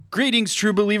Greetings,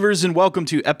 true believers, and welcome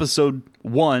to episode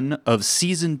 1 of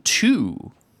season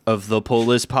 2 of the Pull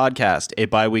List Podcast, a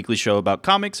bi-weekly show about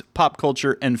comics, pop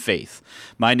culture, and faith.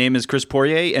 My name is Chris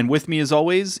Poirier, and with me, as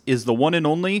always, is the one and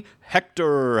only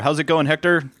Hector. How's it going,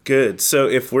 Hector? Good. So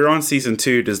if we're on season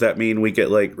 2, does that mean we get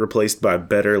replaced by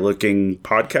better-looking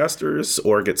podcasters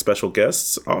or get special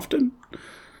guests often?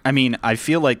 I mean, I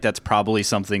feel like that's probably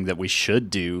something that we should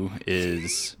do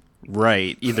is...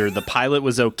 Right. Either the pilot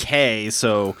was okay,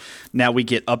 so now we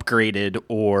get upgraded,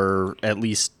 or at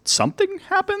least something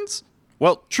happens.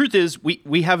 Well, truth is,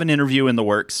 we have an interview in the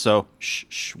works, so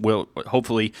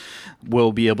hopefully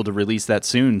we'll be able to release that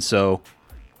soon. So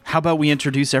how about we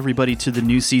introduce everybody to the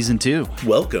new season 2?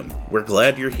 Welcome. We're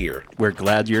glad you're here. We're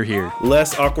glad you're here.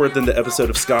 Less awkward than the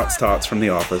episode of Scott's Tots from The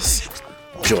Office.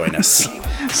 Join us.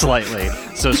 Slightly.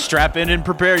 So strap in and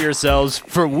prepare yourselves,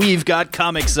 for we've got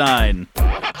Comic Sign.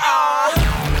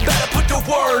 Better put the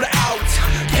word out.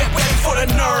 Get ready for the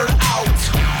nerd out.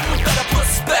 Better put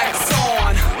specs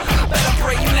on. Better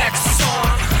bring next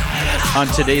song. On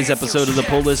today's episode of the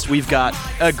Pull List, we've got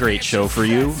a great show for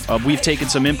you. We've taken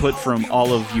some input from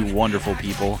all of you wonderful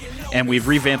people, and we've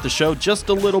revamped the show just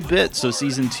a little bit so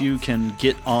season 2 can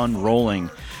get on rolling.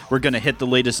 We're going to hit the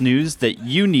latest news that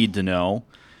you need to know.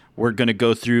 We're going to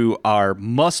go through our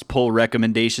must-pull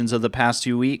recommendations of the past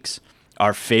 2 weeks,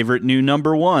 our favorite new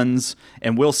number ones,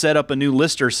 and we'll set up a new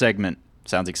lister segment.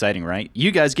 Sounds exciting, right?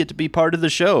 You guys get to be part of the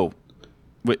show.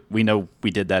 We know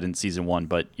we did that in season 1,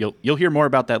 but you'll hear more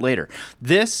about that later.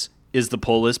 This is the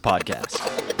Pull List Podcast.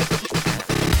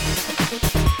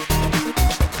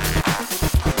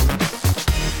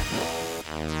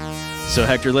 So,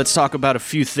 Hector, let's talk about a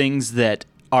few things that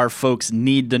our folks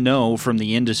need to know from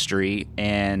the industry,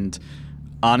 and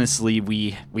honestly,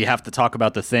 we have to talk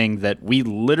about the thing that we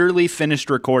literally finished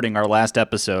recording our last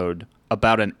episode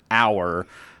about an hour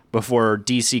before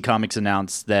DC Comics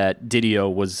announced that Didio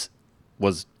was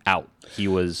out. He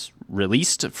was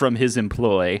released from his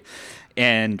employ,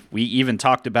 and we even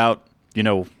talked about,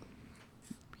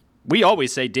 we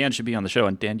always say Dan should be on the show,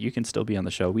 and Dan, you can still be on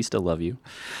the show. We still love you.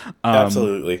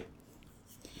 Absolutely.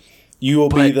 You will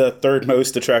be the third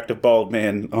most attractive bald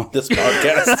man on this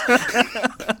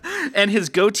podcast. And his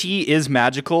goatee is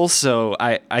magical, so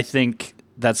I think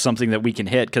that's something that we can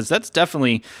hit, because that's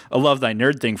definitely a love thy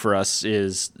nerd thing for us.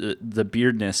 Is the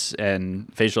beardness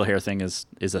and facial hair thing is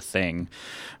a thing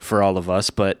for all of us.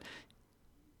 But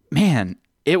man,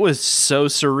 it was so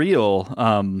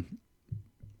surreal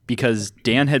because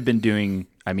Dan had been doing,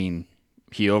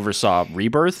 he oversaw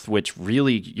Rebirth, which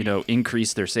really,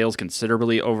 increased their sales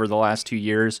considerably over the last 2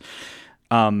 years.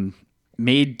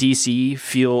 Made DC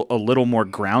feel a little more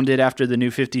grounded after the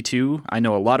New 52. I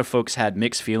know a lot of folks had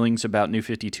mixed feelings about New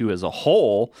 52 as a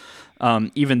whole,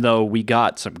 even though we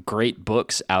got some great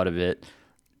books out of it.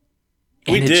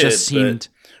 And it just seemed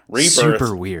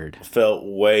super weird. Felt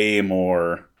way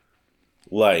more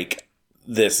like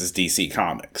this is DC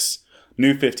Comics.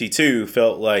 New 52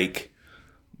 felt like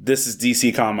this is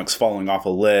DC Comics falling off a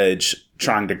ledge,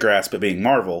 trying to grasp at being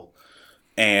Marvel.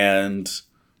 And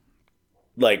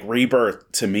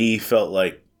Rebirth to me felt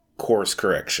like course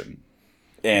correction.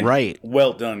 And right.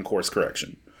 Well done course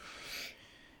correction.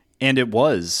 And it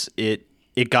was. It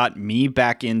got me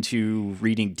back into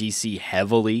reading DC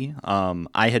heavily.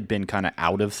 I had been kind of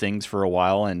out of things for a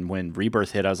while, and when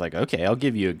Rebirth hit, I was like, okay, I'll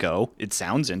give you a go. It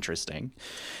sounds interesting.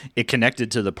 It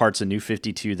connected to the parts of New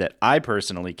 52 that I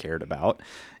personally cared about,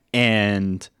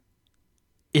 and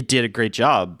it did a great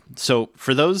job. So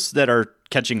for those that are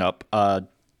catching up,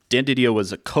 Dan Didio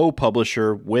was a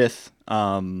co-publisher with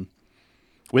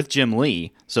Jim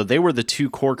Lee, so they were the two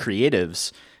core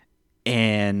creatives.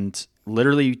 And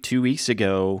literally 2 weeks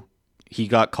ago, he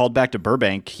got called back to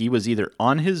Burbank. He was either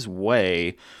on his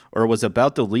way or was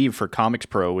about to leave for Comics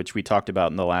Pro, which we talked about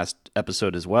in the last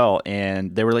episode as well.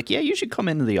 And they were like, "Yeah, you should come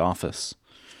into the office."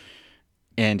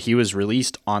 And he was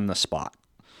released on the spot.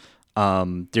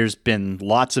 There's been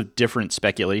lots of different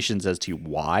speculations as to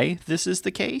why this is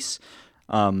the case.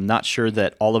 Not sure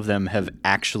that all of them have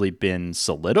actually been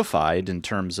solidified in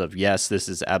terms of, yes, this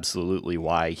is absolutely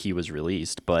why he was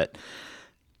released. But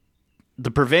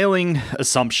the prevailing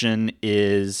assumption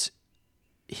is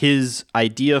his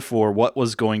idea for what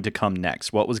was going to come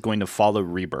next, what was going to follow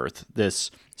Rebirth, this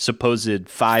supposed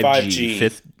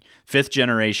 5G. Fifth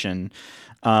generation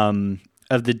of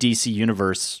the DC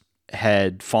universe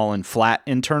had fallen flat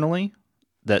internally,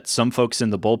 that some folks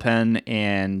in the bullpen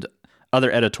and other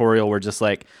editorial were just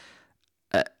like,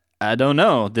 I don't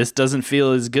know. This doesn't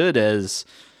feel as good as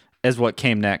what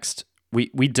came next.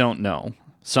 We don't know.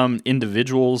 Some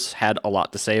individuals had a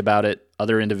lot to say about it.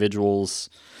 Other individuals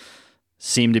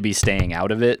seem to be staying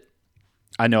out of it.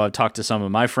 I know I've talked to some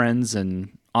of my friends,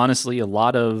 and honestly, a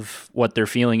lot of what they're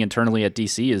feeling internally at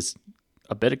DC is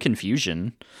a bit of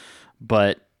confusion,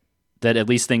 but that at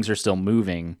least things are still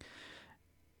moving.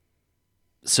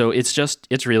 So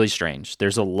it's really strange.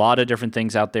 There's a lot of different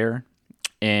things out there.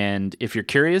 And if you're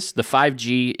curious, the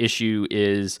 5G issue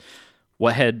is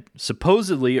what had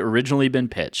supposedly originally been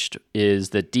pitched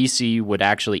is that DC would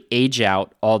actually age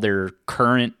out all their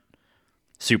current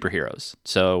superheroes.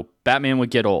 So Batman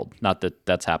would get old. Not that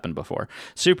that's happened before.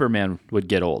 Superman would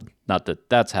get old. Not that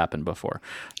that's happened before.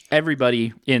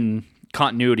 Everybody in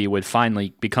continuity would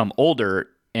finally become older,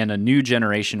 and a new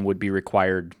generation would be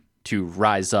required to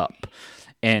rise up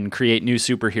and create new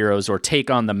superheroes or take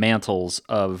on the mantles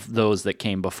of those that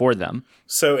came before them.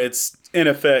 So it's, in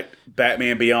effect,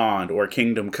 Batman Beyond or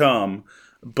Kingdom Come,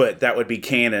 but that would be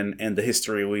canon and the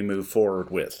history we move forward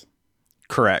with.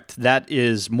 Correct. That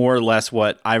is more or less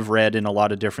what I've read in a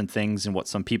lot of different things and what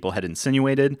some people had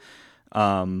insinuated.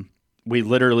 We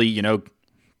literally,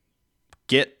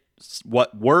 get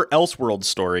what were Elseworld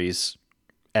stories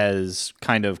as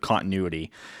kind of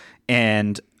continuity.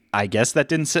 And I guess that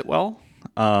didn't sit well.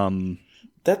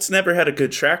 That's never had a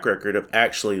good track record of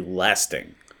actually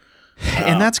lasting.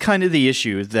 And that's kind of the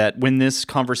issue, that when this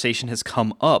conversation has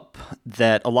come up,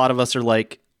 that a lot of us are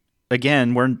like,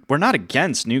 again, we're not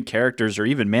against new characters or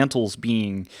even mantles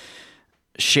being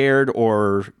shared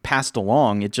or passed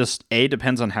along. It just, A,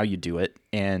 depends on how you do it,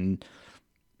 and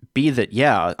B, that,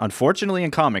 yeah, unfortunately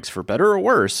in comics, for better or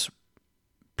worse,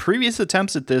 previous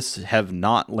attempts at this have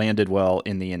not landed well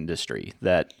in the industry.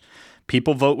 That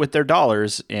people vote with their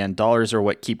dollars, and dollars are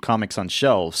what keep comics on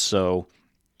shelves. So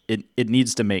it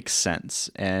needs to make sense.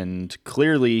 And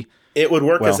clearly, it would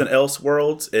work as an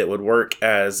Elseworlds. It would work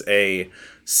as a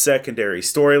secondary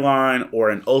storyline or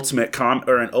an ultimate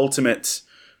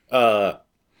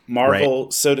Marvel,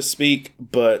 right, so to speak.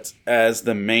 But as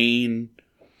the main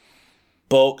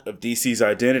bulk of DC's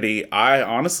identity, I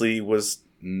honestly was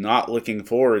not looking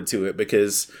forward to it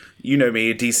because, you know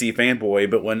me, a DC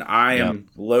fanboy, but when I am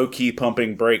low-key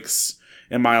pumping brakes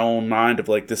in my own mind of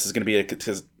like, this is going to be a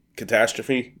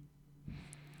catastrophe,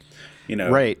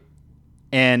 Right.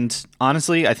 And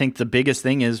honestly, I think the biggest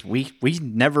thing is we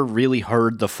never really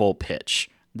heard the full pitch.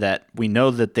 That we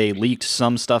know that they leaked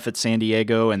some stuff at San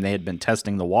Diego and they had been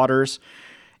testing the waters.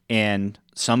 And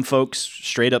some folks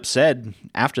straight up said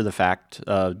after the fact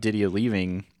of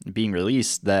Didio being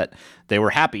released that they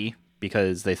were happy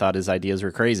because they thought his ideas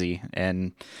were crazy.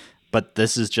 But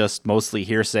this is just mostly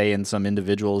hearsay and some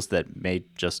individuals that may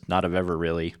just not have ever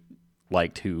really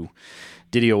liked who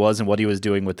Didio was and what he was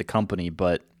doing with the company.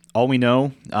 But all we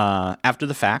know after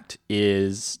the fact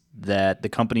is that the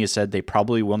company has said they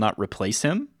probably will not replace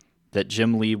him, that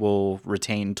Jim Lee will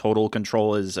retain total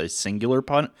control as a singular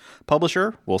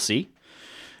publisher. We'll see.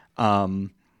 But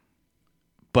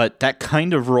that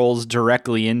kind of rolls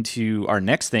directly into our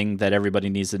next thing that everybody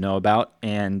needs to know about.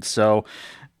 And so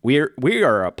we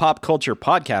are a pop culture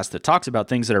podcast that talks about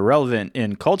things that are relevant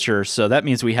in culture. So that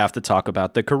means we have to talk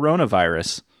about the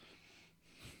coronavirus.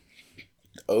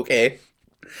 Okay.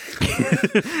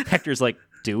 Hector's like,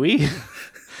 do we?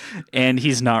 And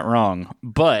he's not wrong.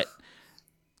 But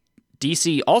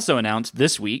DC also announced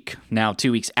this week, now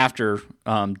 2 weeks after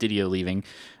Didio leaving,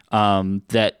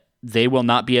 that they will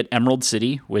not be at Emerald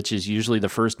City, which is usually the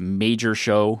first major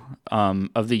show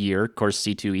of the year. Of course,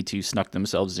 C2E2 snuck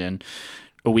themselves in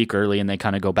a week early, and they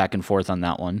kind of go back and forth on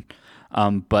that one.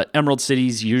 But Emerald City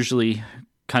is usually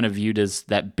kind of viewed as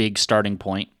that big starting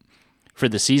point for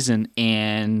the season,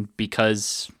 and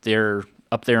because they're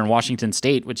up there in Washington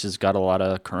State, which has got a lot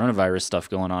of coronavirus stuff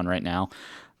going on right now,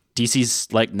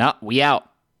 DC's like, nah, we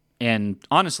out. And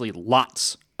honestly,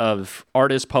 lots of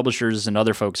artists, publishers, and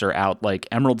other folks are out. Like,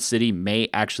 Emerald City may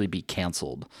actually be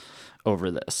canceled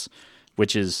over this,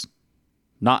 which is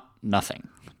not nothing,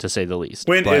 to say the least.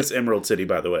 When is Emerald City,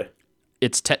 by the way?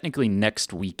 It's technically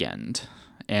next weekend.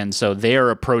 And so they are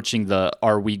approaching the,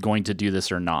 are we going to do this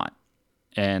or not?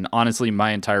 And honestly,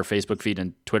 my entire Facebook feed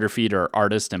and Twitter feed are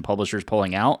artists and publishers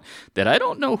pulling out that I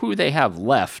don't know who they have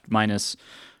left, minus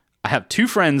I have two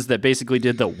friends that basically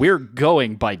did the we're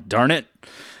going by darn it.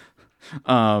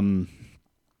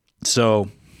 So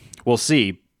we'll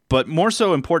see. But more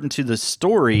so important to the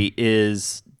story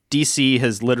is DC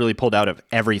has literally pulled out of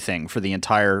everything for the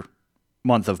entire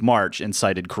month of March and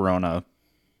cited Corona.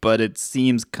 But it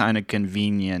seems kind of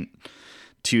convenient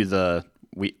to the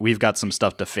we've got some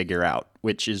stuff to figure out,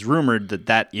 which is rumored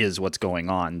that is what's going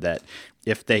on, that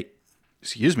if they,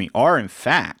 are in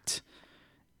fact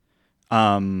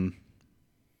going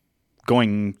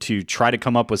to try to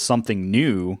come up with something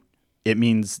new it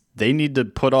means they need to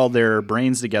put all their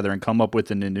brains together and come up with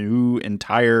a new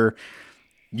entire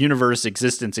universe,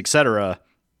 existence, etc.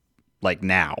 like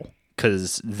now.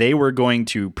 Because they were going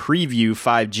to preview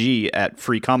 5G at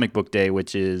Free Comic Book Day,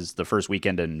 which is the first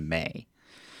weekend in May.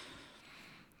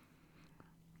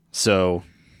 So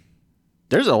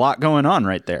there's a lot going on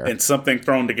right there. And something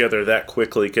thrown together that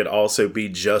quickly could also be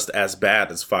just as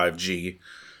bad as 5G.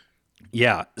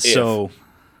 Yeah. So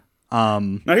now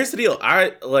here's the deal.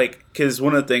 I like, because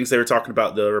one of the things they were talking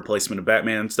about, the replacement of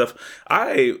Batman and stuff,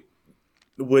 I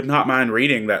would not mind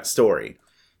reading that story,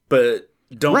 but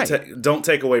don't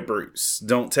take away Bruce.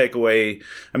 Don't take away.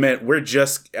 I mean, we're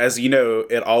just, as you know,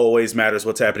 it always matters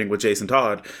what's happening with Jason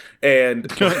Todd,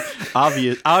 and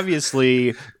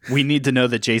obviously we need to know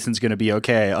that Jason's going to be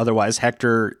okay. Otherwise,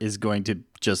 Hector is going to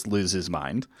just lose his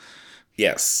mind.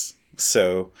 Yes.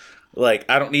 So, like,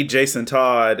 I don't need Jason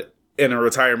Todd in a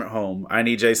retirement home. I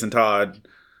need Jason Todd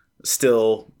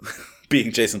still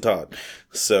being Jason Todd.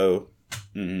 So.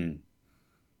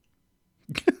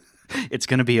 It's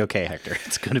going to be okay, Hector.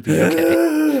 It's going to be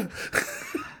okay.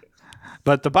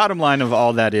 But the bottom line of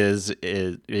all that is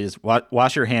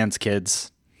wash your hands,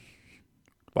 kids.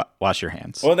 Wash your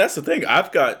hands. Well, that's the thing.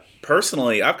 I've got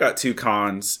 2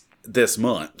 cons this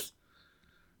month.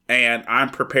 And I'm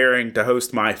preparing to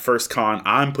host my first con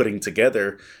I'm putting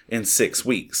together in 6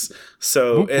 weeks.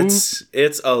 So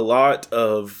it's a lot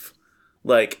of,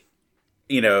 like,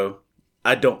 you know,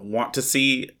 I don't want to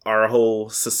see our whole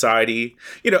society.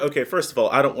 You know, okay, first of all,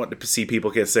 I don't want to see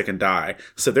people get sick and die.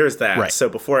 So there's that. Right. So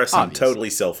before I sound totally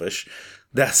selfish,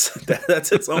 that's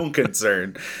its own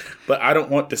concern. But I don't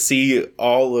want to see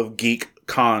all of geek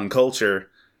con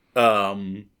culture,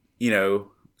 you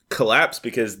know, collapse,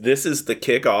 because this is the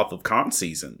kickoff of con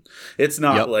season. It's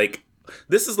not like,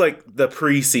 this is like the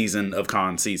preseason of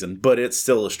con season, but it's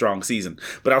still a strong season.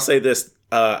 But I'll say this,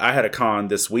 I had a con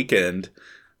this weekend,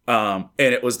 and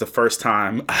it was the first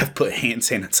time I've put hand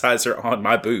sanitizer on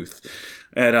my booth.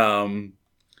 And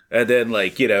then,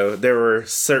 like, you know, there were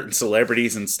certain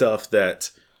celebrities and stuff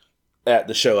that at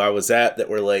the show I was at that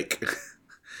were like,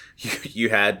 you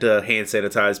had to hand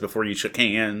sanitize before you shook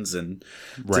hands and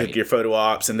took your photo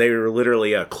ops. And they were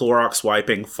literally Clorox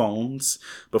wiping phones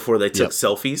before they took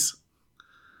selfies.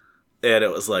 And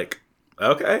it was like,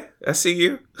 okay, I see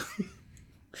you.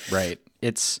 Right.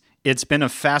 It's been a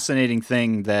fascinating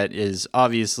thing that is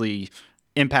obviously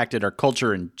impacted our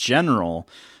culture in general,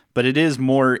 but it is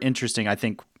more interesting, I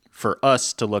think, for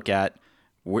us to look at.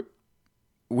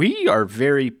 We are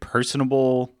very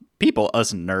personable people,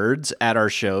 us nerds, at our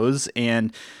shows,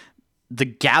 and the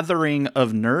gathering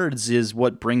of nerds is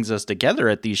what brings us together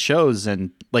at these shows. And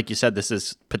like you said, this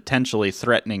is potentially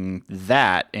threatening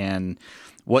that, and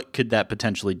what could that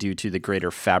potentially do to the greater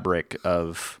fabric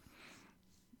of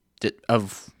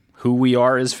who we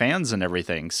are as fans and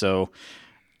everything. So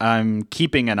I'm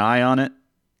keeping an eye on it.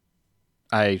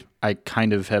 I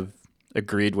kind of have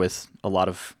agreed with a lot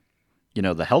of, you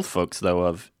know, the health folks, though,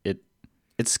 of it.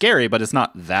 It's scary, but it's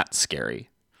not that scary.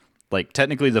 Like,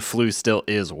 technically the flu still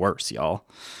is worse, y'all.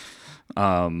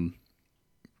 But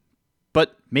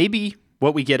maybe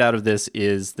what we get out of this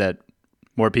is that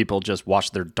more people just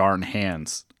wash their darn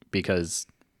hands, because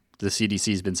the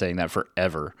CDC's been saying that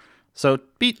forever. So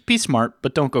be smart,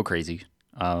 but don't go crazy.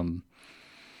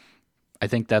 I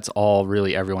think that's all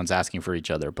really everyone's asking for each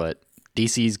other. But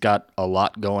DC's got a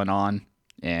lot going on,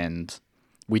 and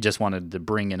we just wanted to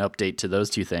bring an update to those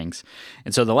two things.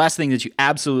 And so the last thing that you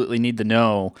absolutely need to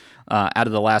know out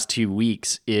of the last 2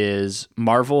 weeks is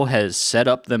Marvel has set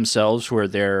up themselves for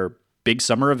their big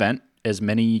summer event. As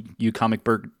many you comic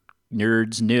book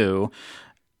nerds knew,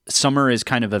 summer is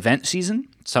kind of event season.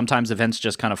 Sometimes events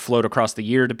just kind of float across the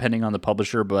year depending on the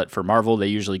publisher, but for Marvel, they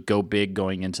usually go big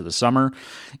going into the summer.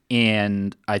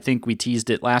 And I think we teased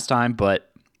it last time,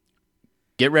 but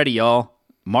get ready, y'all.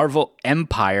 Marvel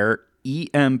Empire,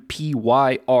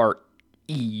 Empyre,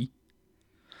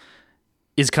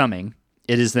 is coming.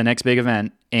 It is the next big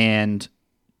event, and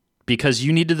because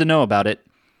you needed to know about it,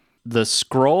 the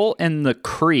Skrull and the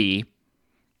Kree,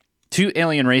 2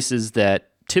 alien races that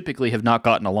typically have not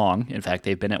gotten along, in fact,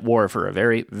 they've been at war for a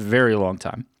very, very long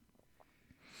time,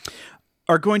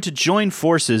 are going to join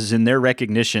forces in their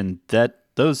recognition that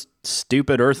those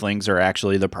stupid Earthlings are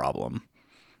actually the problem.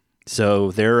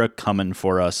 So they're coming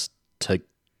for us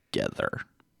together.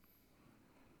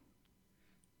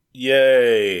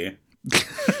 Yay.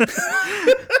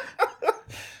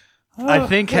 I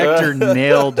think Hector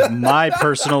nailed my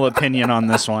personal opinion on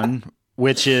this one,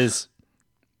 which is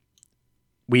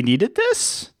we needed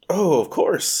this? Oh, of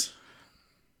course.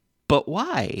 But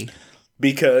why?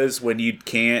 Because when you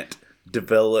can't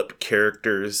develop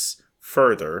characters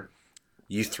further,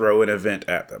 you throw an event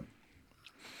at them.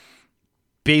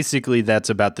 Basically, that's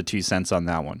about the 2 cents on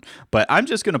that one. But I'm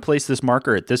just going to place this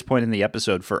marker at this point in the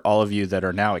episode for all of you that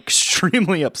are now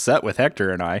extremely upset with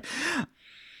Hector and I.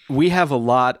 We have a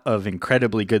lot of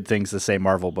incredibly good things to say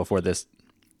Marvel before this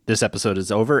episode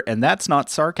is over, and that's not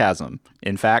sarcasm.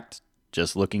 In fact,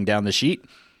 just looking down the sheet,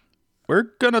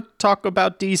 we're going to talk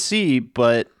about DC,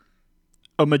 but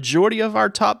a majority of our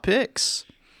top picks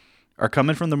are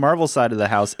coming from the Marvel side of the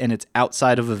house, and it's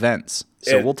outside of events.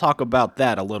 So we'll talk about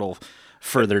that a little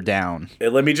further down.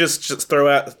 Let me just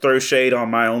throw shade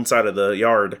on my own side of the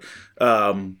yard.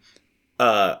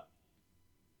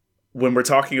 When we're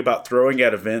talking about throwing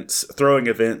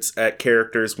events at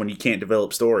characters when you can't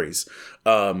develop stories,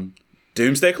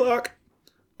 Doomsday Clock,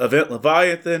 Event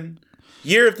Leviathan,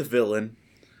 Year of the Villain,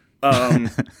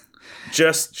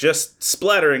 just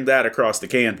splattering that across the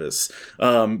canvas,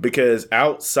 because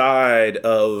outside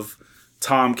of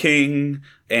Tom King,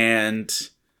 there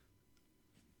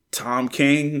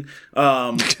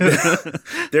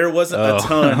wasn't a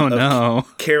ton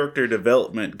of character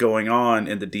development going on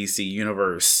in the DC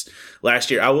universe last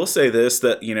year. I will say this,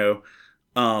 that,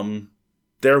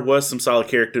 there was some solid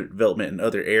character development in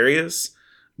other areas,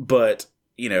 but,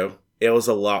 it was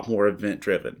a lot more event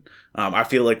driven. I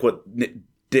feel like what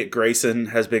Dick Grayson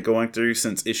has been going through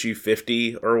since issue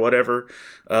 50 or whatever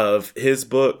of his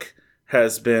book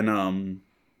has been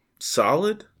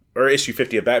solid. Or issue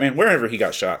 50 of Batman, wherever he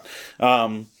got shot.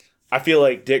 I feel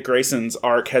like Dick Grayson's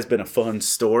arc has been a fun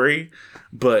story,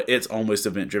 but it's almost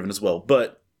event-driven as well.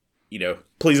 But,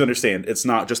 please understand, it's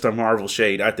not just a Marvel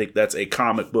shade. I think that's a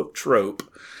comic book trope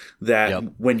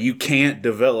that when you can't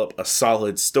develop a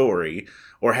solid story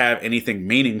or have anything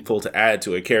meaningful to add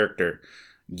to a character,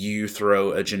 you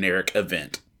throw a generic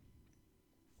event.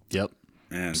 Yep.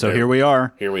 And so here we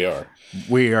are. Here we are.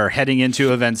 We are heading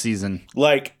into event season.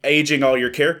 Like aging all your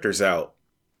characters out.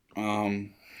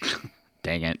 Dang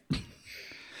it.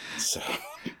 So.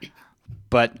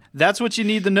 But that's what you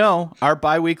need to know. Our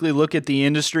bi-weekly look at the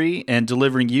industry and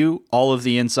delivering you all of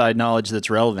the inside knowledge that's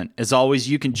relevant. As always,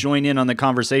 you can join in on the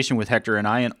conversation with Hector and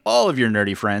I and all of your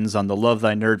nerdy friends on the Love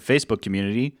Thy Nerd Facebook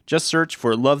community. Just search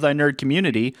for Love Thy Nerd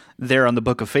Community there on the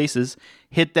Book of Faces.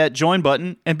 Hit that join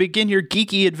button and begin your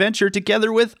geeky adventure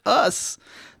together with us.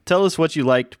 Tell us what you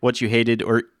liked, what you hated,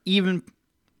 or even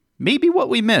maybe what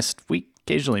we missed. We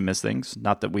occasionally miss things.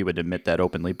 Not that we would admit that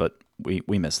openly, but we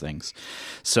miss things.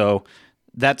 So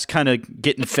that's kind of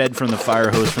getting fed from the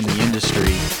fire hose from the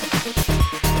industry.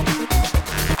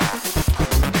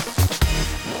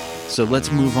 So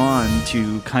let's move on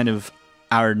to kind of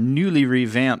our newly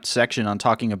revamped section on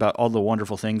talking about all the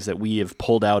wonderful things that we have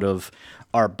pulled out of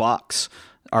our box,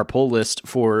 our pull list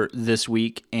for this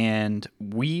week. And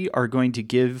we are going to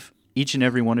give each and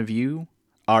every one of you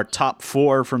our top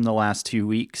 4 from the last 2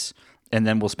 weeks. And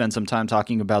then we'll spend some time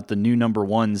talking about the new number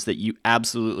ones that you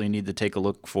absolutely need to take a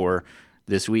look for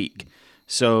this week.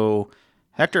 So,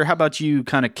 Hector, how about you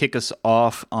kind of kick us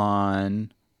off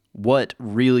on what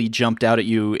really jumped out at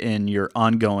you in your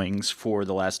ongoings for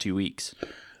the last 2 weeks?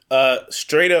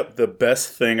 Straight up, the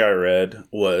best thing I read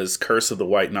was Curse of the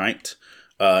White Knight,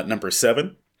 number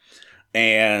 7.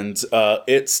 And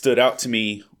it stood out to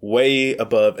me way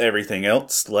above everything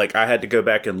else. Like, I had to go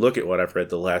back and look at what I've read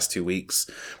the last 2 weeks,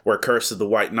 where Curse of the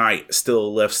White Knight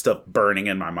still left stuff burning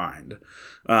in my mind.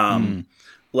 I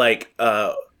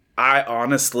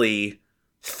honestly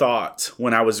thought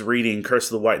when I was reading Curse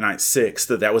of the White Knight 6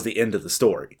 that was the end of the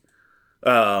story.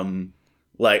 I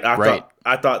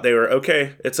thought they were,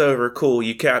 okay, it's over, cool,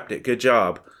 you capped it, good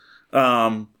job.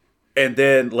 And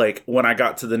then, when I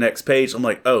got to the next page, I'm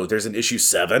like, oh, there's an issue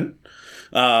 7?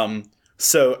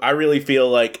 So I really feel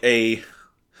like a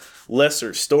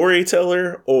lesser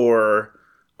storyteller or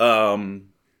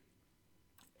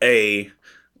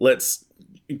let's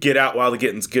get out while the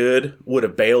getting's good would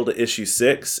have bailed at issue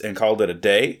 6 and called it a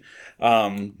day.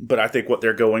 But I think what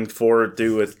they're going for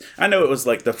I know it was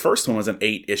the first one was an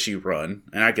 8-issue run,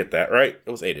 and I get that, right?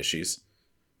 It was 8 issues.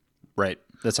 Right.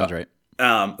 That sounds right.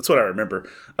 That's what I remember.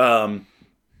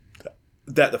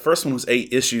 That the first one was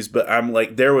 8 issues, but I'm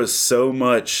there was so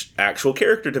much actual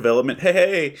character development.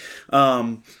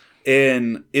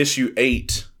 In issue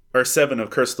 8 or 7 of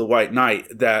Curse of the White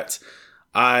Knight that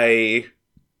I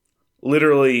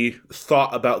literally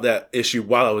thought about that issue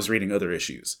while I was reading other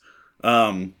issues.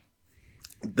 It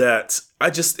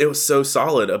was so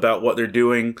solid about what they're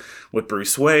doing with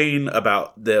Bruce Wayne,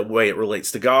 about the way it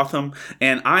relates to Gotham.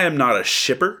 And I am not a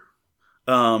shipper,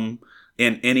 in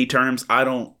any terms. I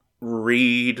don't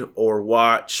read or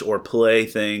watch or play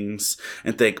things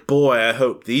and think, boy, I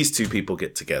hope these two people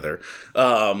get together.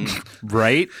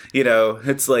 Right?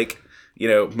 It's like,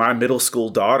 my middle school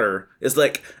daughter is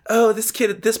like, oh, this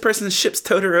person ships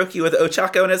Todoroki with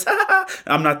Ochako and it's,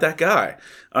 I'm not that guy.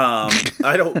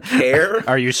 I don't care.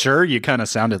 Are you sure? You kind of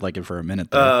sounded like it for a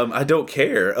minute there. I don't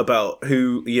care about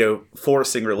who,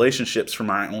 forcing relationships for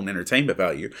my own entertainment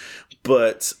value.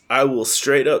 But I will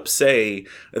straight up say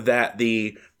that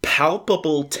the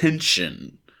palpable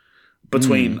tension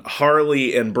between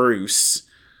Harley and Bruce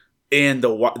in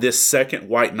this second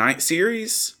White Knight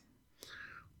series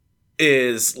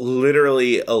is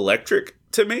literally electric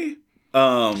to me.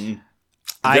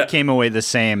 I came away the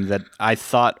same, that I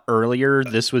thought earlier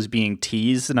this was being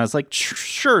teased, and I was like,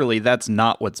 surely that's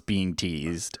not what's being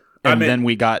teased. And then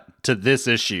we got to this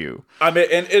issue. And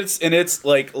it's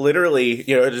like literally,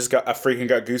 I freaking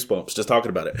got goosebumps just talking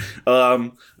about it.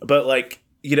 But like,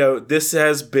 this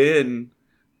has been,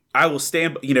 I will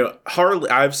stand, Harley,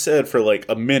 I've said for like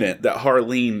a minute that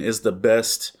Harleen is the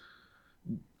best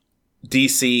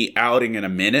DC outing in a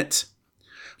minute.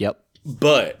 Yep.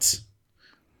 But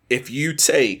if you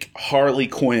take Harley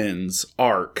Quinn's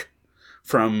arc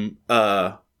from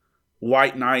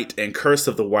White Knight and Curse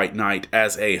of the White Knight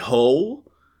as a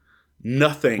whole,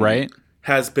 nothing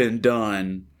has been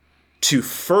done to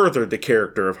further the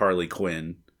character of Harley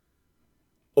Quinn,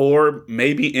 or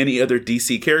maybe any other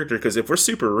DC character, because if we're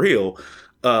super real,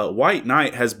 White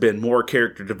Knight has been more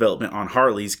character development on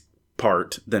Harley's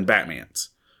part than Batman's.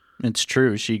 It's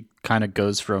true. She kind of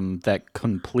goes from that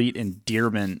complete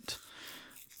endearment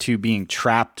to being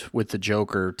trapped with the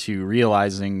Joker to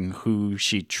realizing who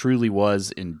she truly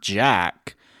was in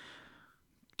Jack,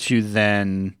 to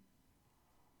then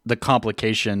the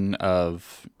complication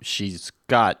of she's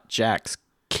got Jack's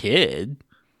kid.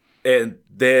 And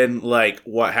then like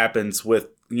what happens with,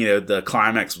 the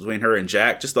climax between her and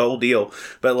Jack, just the whole deal.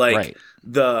 But like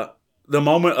the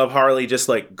moment of Harley just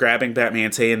like grabbing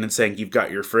Batman's hand and saying, "You've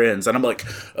got your friends," and I'm like,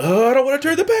 "Oh, I don't want to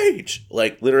turn the page."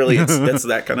 Like literally, it's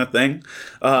that kind of thing.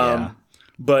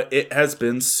 But it has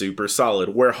been super solid.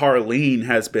 Where Harleen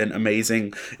has been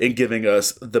amazing in giving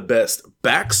us the best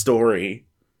backstory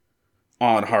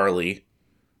on Harley,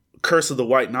 Curse of the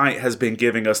White Knight has been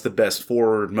giving us the best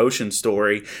forward motion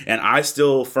story, and I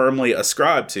still firmly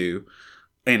ascribe to.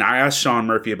 And I asked Sean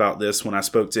Murphy about this when I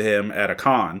spoke to him at a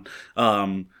con.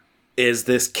 Is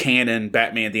this canon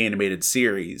Batman the Animated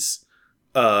Series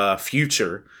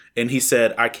future? And he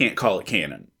said, I can't call it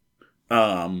canon.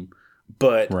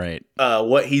 But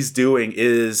what he's doing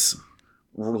is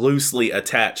loosely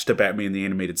attached to Batman the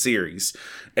Animated Series.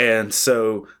 And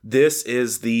so this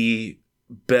is the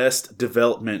best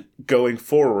development going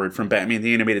forward from Batman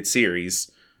the Animated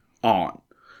Series on.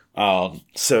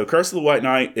 So Curse of the White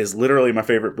Knight is literally my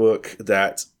favorite book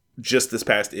that just this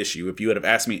past issue. If you would have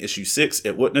asked me issue 6,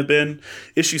 it wouldn't have been.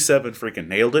 Issue 7 freaking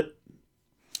nailed it.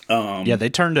 They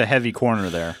turned a heavy corner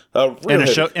there.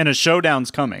 And a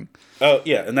showdown's coming. Oh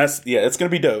yeah, and it's gonna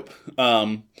be dope.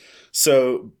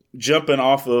 So jumping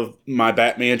off of my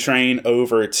Batman train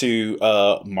over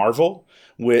to Marvel.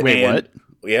 Wait, what?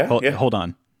 Yeah, hold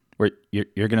on.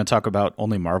 You're going to talk about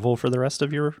only Marvel for the rest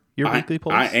of your weekly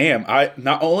polls? I am.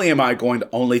 Not only am I going to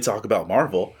only talk about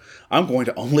Marvel, I'm going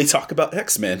to only talk about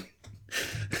X-Men.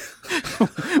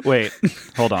 Wait,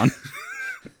 hold on.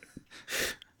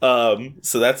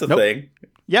 So that's a thing.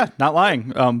 Yeah, not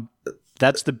lying.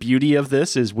 That's the beauty of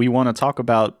this, is we want to talk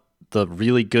about the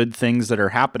really good things that are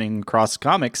happening across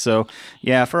comics. So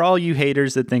yeah, for all you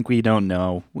haters that think we don't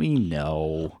know, we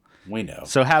know. We know.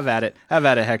 So have at it,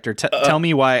 Hector. Tell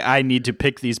me why I need to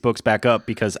pick these books back up,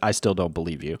 because I still don't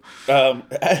believe you.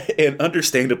 And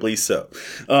understandably so.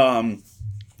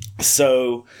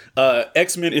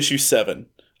 X-Men issue 7,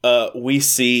 we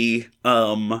see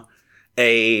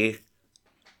a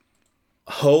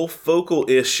whole focal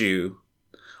issue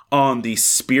on the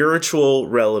spiritual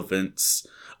relevance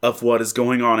of what is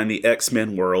going on in the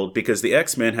X-Men world, because the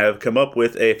X-Men have come up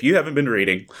with if you haven't been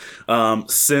reading,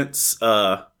 since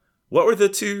what were the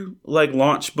two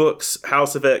launch books?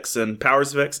 House of X and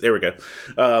Powers of X? There we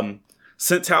go.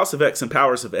 Since House of X and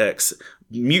Powers of X,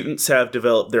 mutants have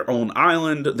developed their own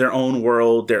island, their own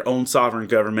world, their own sovereign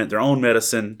government, their own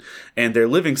medicine, and they're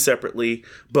living separately.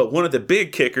 But one of the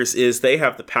big kickers is they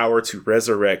have the power to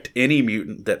resurrect any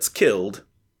mutant that's killed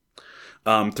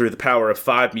through the power of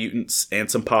 5 mutants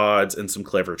and some pods and some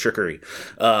clever trickery.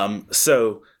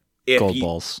 So if Gold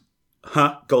balls.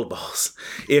 Gold balls.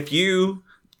 If you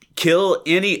kill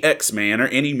any X-Man or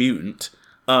any mutant,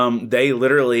 they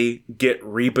literally get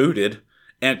rebooted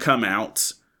and come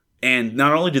out And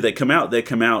not only do they come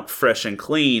out fresh and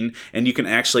clean, and you can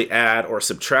actually add or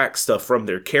subtract stuff from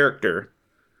their character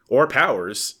or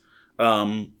powers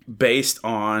based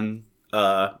on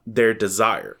their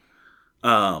desire.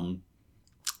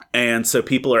 And so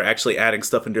people are actually adding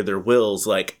stuff into their wills,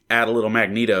 like add a little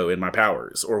Magneto in my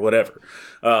powers or whatever.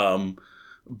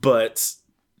 But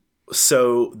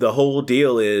so the whole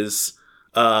deal is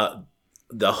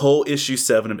the whole issue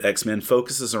 7 of X-Men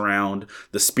focuses around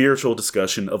the spiritual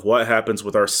discussion of what happens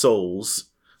with our souls,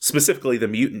 specifically the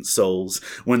mutant souls,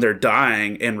 when they're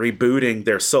dying and rebooting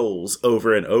their souls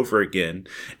over and over again.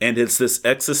 And it's this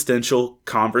existential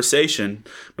conversation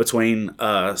between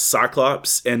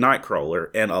Cyclops and Nightcrawler,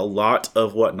 and a lot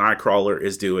of what Nightcrawler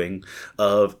is doing,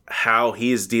 of how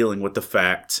he is dealing with the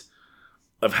fact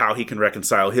of how he can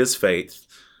reconcile his faith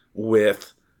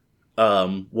with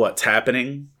what's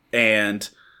happening. And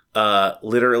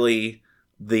literally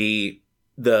the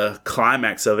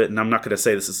climax of it, and I'm not going to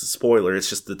say this is a spoiler, it's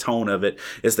just the tone of it,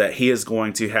 is that he is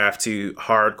going to have to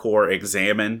hardcore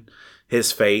examine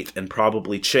his faith and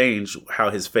probably change how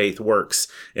his faith works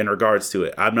in regards to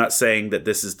it. I'm not saying that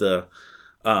this is the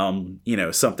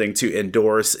something to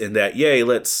endorse in that, yay,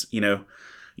 let's in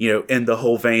the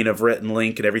whole vein of Rhett and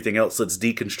Link and everything else, let's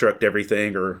deconstruct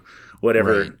everything or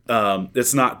whatever. Right.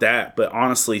 It's not that, but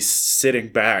honestly, sitting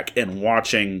back and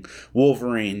watching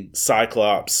Wolverine,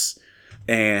 Cyclops,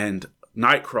 and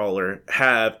Nightcrawler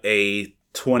have a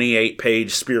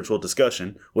 28-page spiritual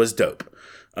discussion was dope.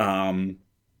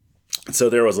 So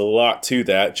there was a lot to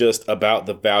that, just about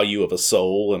the value of a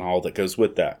soul and all that goes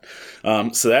with that.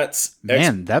 So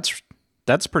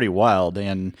that's pretty wild.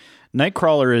 And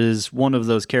Nightcrawler is one of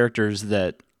those characters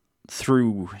that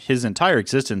through his entire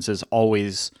existence has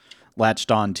always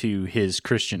latched on to his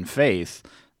Christian faith.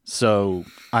 So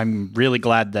I'm really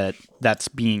glad that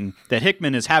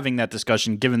Hickman is having that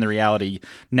discussion, given the reality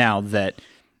now that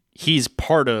he's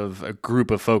part of a group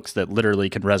of folks that literally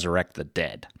can resurrect the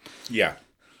dead. Yeah.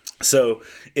 So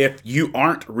if you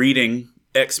aren't reading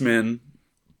X-Men,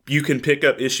 you can pick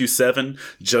up issue 7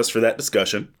 just for that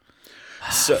discussion.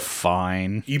 So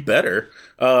fine. You better.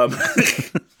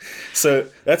 So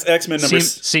that's X-Men number...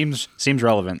 Seems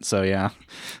relevant, so yeah.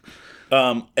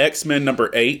 X-Men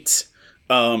number 8,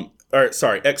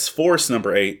 X-Force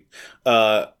number 8,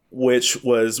 which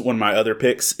was one of my other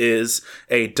picks, is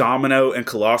a Domino and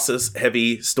Colossus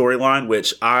heavy storyline,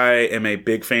 which I am a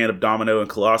big fan of Domino and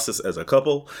Colossus as a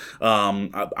couple.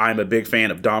 I'm a big fan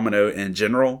of Domino in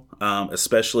general,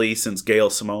 especially since Gail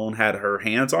Simone had her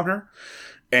hands on her.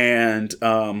 And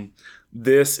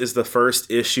this is the first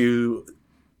issue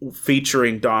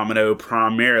featuring Domino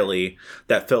primarily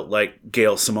that felt like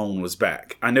Gail Simone was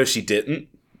back. I know she didn't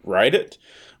write it,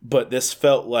 but this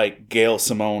felt like Gail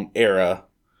Simone era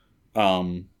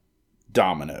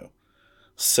Domino.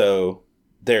 So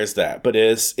there's that. But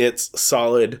it's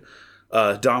solid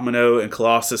Domino and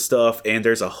Colossus stuff, and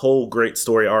there's a whole great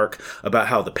story arc about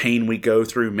how the pain we go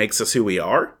through makes us who we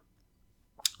are.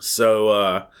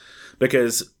 So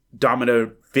because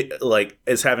Domino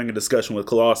is having a discussion with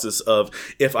Colossus of,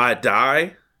 if I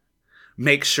die,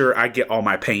 make sure I get all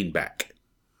my pain back.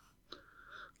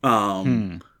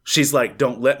 She's like,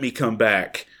 don't let me come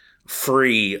back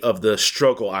free of the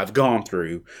struggle I've gone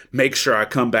through. Make sure I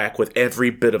come back with every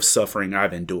bit of suffering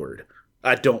I've endured.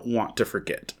 I don't want to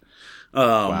forget.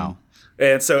 Wow.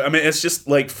 And so, I mean, it's just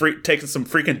like taking some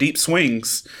freaking deep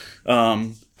swings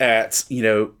at,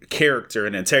 character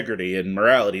and integrity and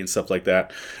morality and stuff like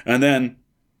that. And then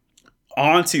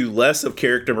on to less of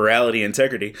character, morality,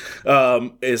 integrity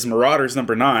is Marauders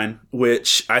number 9,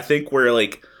 which I think we're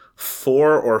like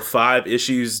 4 or 5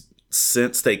 issues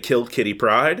since they killed Kitty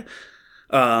Pryde.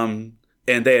 And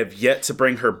they have yet to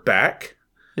bring her back.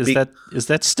 Is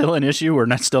that still an issue?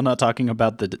 We're still not talking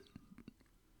about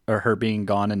her being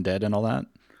gone and dead and all that?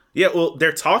 Yeah, well,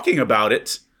 they're talking about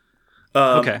it.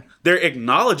 Okay. They're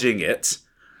acknowledging it,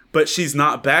 but she's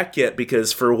not back yet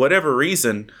because for whatever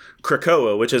reason,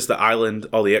 Krakoa, which is the island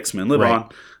all the X-Men live on,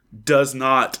 does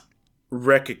not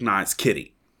recognize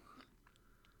Kitty.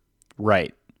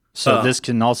 Right. So this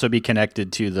can also be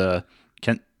connected to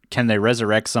can they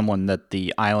resurrect someone that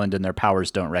the island and their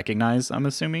powers don't recognize? I'm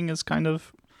assuming is kind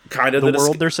of the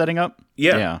world they're setting up.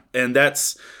 Yeah. And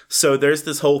so there's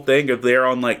this whole thing of they're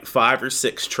on like 5 or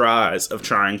 6 tries of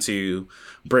trying to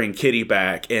bring Kitty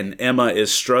back, and Emma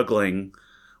is struggling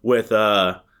with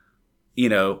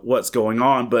what's going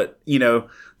on. But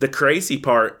the crazy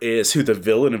part is who the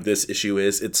villain of this issue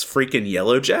is. It's freaking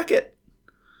Yellow Jacket.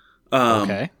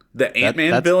 Okay. The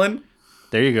Ant-Man villain.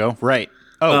 There you go. Right.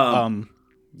 Oh,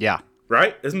 yeah.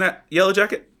 Right? Isn't that Yellow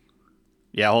Jacket?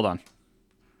 Yeah, hold on.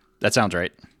 That sounds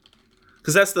right.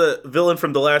 Because that's the villain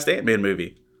from the last Ant-Man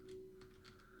movie.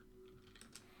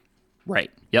 Right.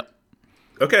 Yep.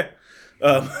 Okay.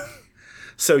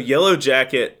 So Yellow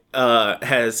Jacket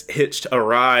has hitched a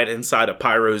ride inside of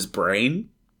Pyro's brain.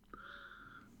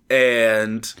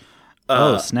 And...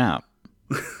 oh, snap.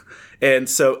 And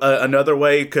so another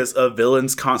way, because of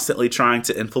villains constantly trying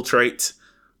to infiltrate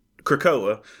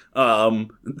Krakoa,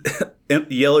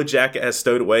 Yellow Jacket has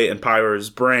stowed away in Pyro's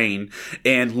brain.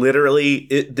 And literally,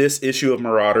 this issue of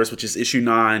Marauders, which is issue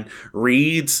 9,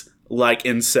 reads like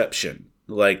Inception.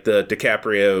 Like the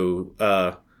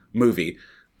DiCaprio movie,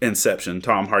 Inception,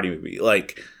 Tom Hardy movie.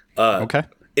 Like, Okay.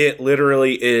 It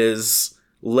literally is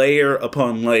layer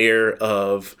upon layer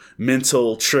of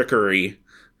mental trickery,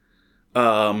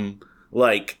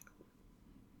 like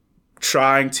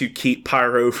trying to keep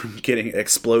Pyro from getting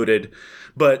exploded.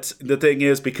 But the thing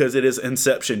is, because it is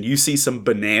Inception, you see some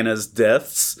bananas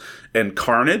deaths and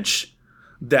carnage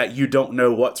that you don't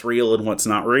know what's real and what's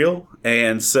not real.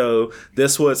 And so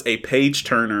this was a page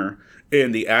turner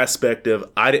in the aspect of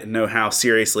I didn't know how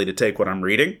seriously to take what I'm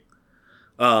reading.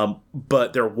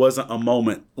 But there wasn't a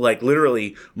moment, like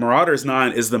literally Marauders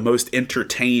 9 is the most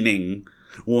entertaining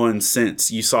one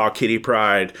since you saw Kitty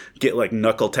Pryde get like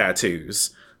knuckle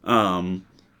tattoos in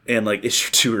like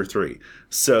issue 2 or 3.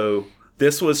 So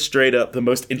this was straight up the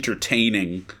most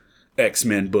entertaining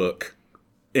X-Men book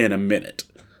in a minute.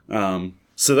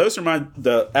 So those are out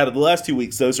of the last 2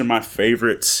 weeks, those are my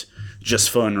favorites,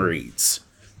 just fun reads.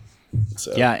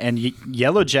 So. Yeah, and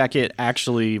Yellow Jacket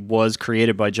actually was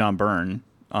created by John Byrne,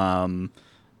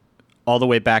 all the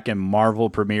way back in Marvel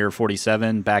Premiere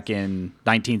 47, back in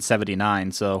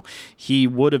 1979. So he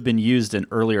would have been used in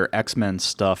earlier X-Men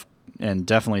stuff, and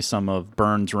definitely some of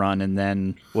Byrne's run, and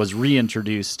then was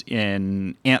reintroduced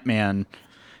in Ant-Man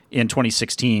in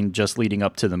 2016, just leading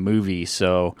up to the movie.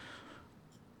 So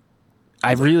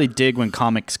I really dig when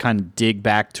comics kind of dig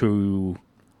back to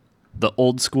the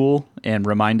old school and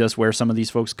remind us where some of these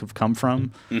folks have come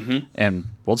from. Mm-hmm. And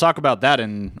we'll talk about that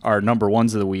in our number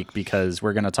ones of the week, because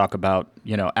we're going to talk about,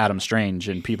 Adam Strange,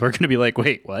 and people are going to be like,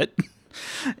 wait, what?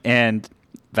 And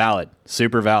valid,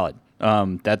 super valid.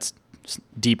 That's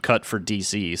deep cut for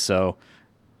DC. So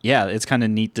yeah, it's kind of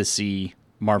neat to see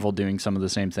Marvel doing some of the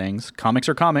same things. Comics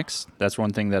are comics. That's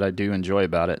one thing that I do enjoy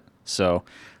about it. So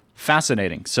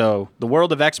fascinating. So the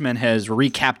world of X-Men has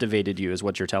recaptivated you, is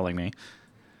what you're telling me.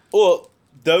 Well,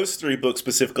 those 3 books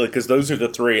specifically, because those are the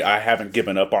 3 I haven't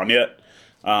given up on yet.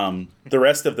 The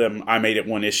rest of them, I made it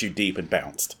 1 issue deep and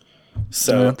bounced.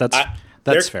 So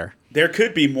that's fair. There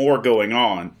could be more going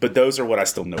on, but those are what I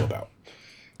still know about.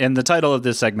 And the title of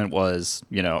this segment was,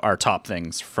 our top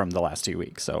things from the last 2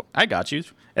 weeks. So I got you.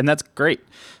 And that's great.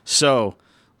 So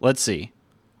let's see.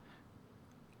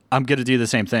 I'm going to do the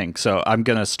same thing. So I'm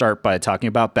going to start by talking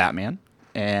about Batman,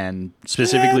 and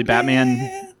specifically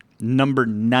Batman number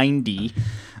 90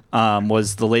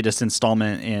 was the latest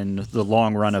installment in the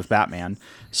long run of Batman.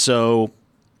 So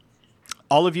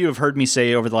all of you have heard me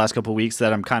say over the last couple of weeks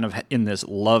that I'm kind of in this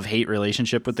love-hate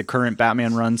relationship with the current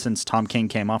Batman run since Tom King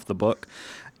came off the book.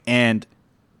 And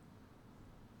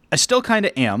I still kind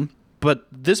of am, but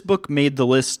this book made the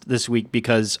list this week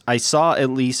because I saw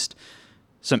at least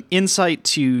some insight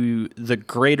to the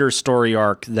greater story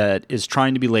arc that is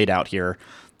trying to be laid out here.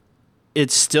 It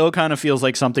still kind of feels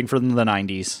like something from the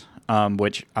 90s,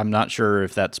 which I'm not sure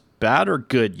if that's bad or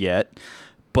good yet.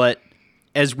 But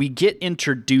as we get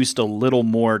introduced a little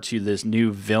more to this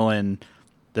new villain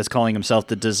that's calling himself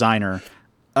the Designer,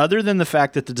 other than the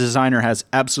fact that the Designer has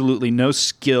absolutely no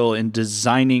skill in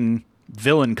designing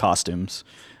villain costumes,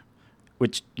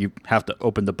 which you have to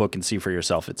open the book and see for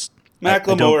yourself. It's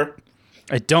Macklemore.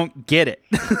 I don't get it.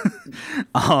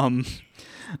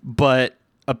 But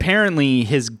apparently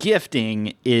his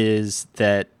gifting is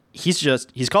that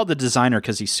he's called the Designer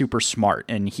because he's super smart,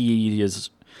 and he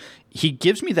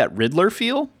gives me that Riddler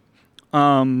feel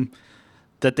that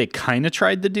they kind of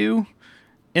tried to do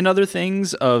in other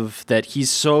things, of that he's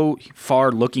so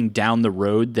far looking down the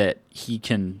road that he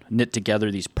can knit together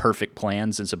these perfect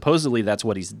plans, and supposedly that's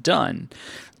what he's done.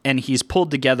 And he's pulled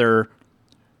together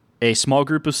a small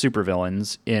group of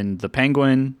supervillains in the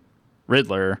Penguin,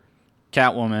 Riddler,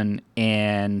 Catwoman,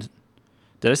 and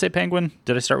did I say Penguin?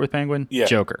 Did I start with Penguin? Yeah.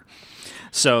 Joker.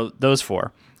 So those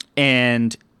 4.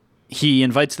 And he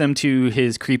invites them to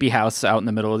his creepy house out in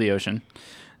the middle of the ocean,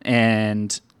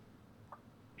 and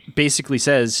basically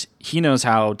says he knows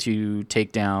how to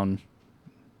take down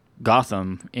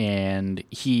Gotham, and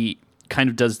he kind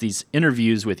of does these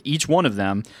interviews with each one of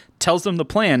them, tells them the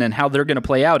plan and how they're going to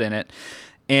play out in it.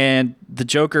 And the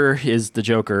Joker is the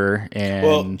Joker. And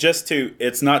Well,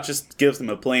 it's not just gives them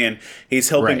a plan. He's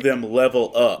helping Right. them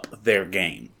level up their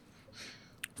game.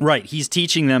 right, he's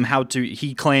teaching them how to.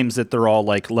 He claims that they're all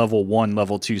like level 1,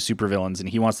 level 2 supervillains, and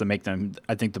he wants to make them.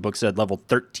 I think the book said level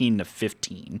 13 to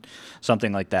 15,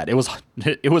 something like that. It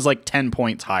was like 10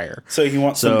 points higher. So he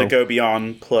wants them to go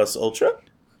beyond plus ultra?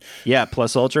 Yeah,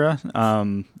 plus ultra.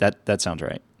 That sounds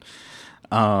right.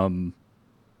 And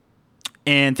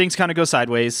things kind of go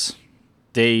sideways.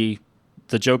 The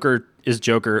Joker is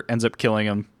Joker, ends up killing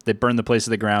him. They burn the place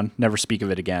to the ground, never speak of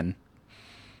it again,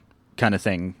 kind of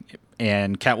thing.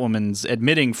 And Catwoman's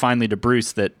admitting finally to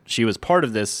Bruce that she was part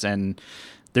of this, and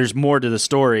there's more to the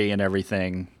story and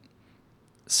everything.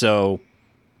 So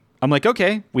I'm like,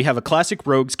 okay, we have a classic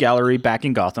rogues gallery back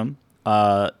in Gotham,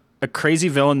 a crazy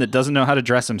villain that doesn't know how to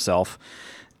dress himself,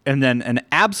 and then an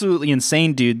absolutely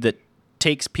insane dude that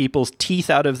takes people's teeth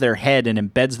out of their head and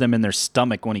embeds them in their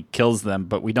stomach when he kills them,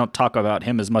 but we don't talk about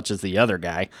him as much as the other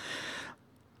guy.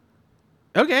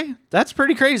 Okay, that's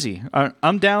pretty crazy.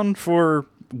 I'm down for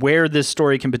where this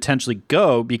story can potentially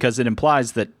go, because it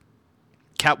implies that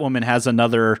Catwoman has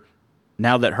another,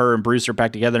 now that her and Bruce are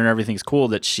back together and everything's cool,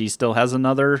 that she still has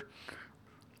another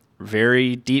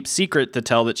very deep secret to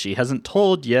tell that she hasn't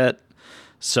told yet.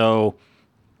 So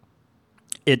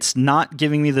it's not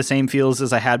giving me the same feels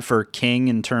as I had for King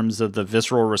in terms of the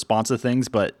visceral response of things,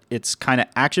 but it's kind of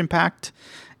action-packed,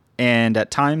 and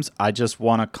at times I just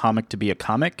want a comic to be a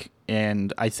comic,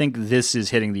 and I think this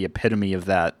is hitting the epitome of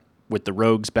that, with the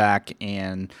rogues back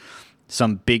and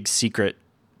some big secret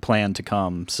plan to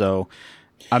come. So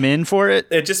I'm in for it.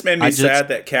 It just made me sad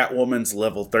that Catwoman's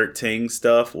level 13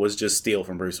 stuff was just steal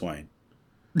from Bruce Wayne.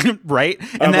 Right?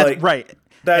 And that's like, right.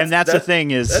 And that's the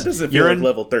thing is, that doesn't feel like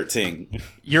level 13.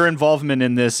 Your involvement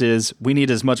in this is, we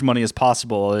need as much money as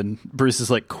possible, and Bruce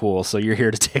is like, cool, so you're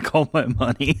here to take all my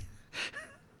money.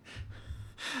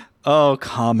 Oh,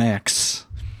 comics.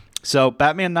 So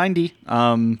Batman 90,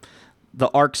 the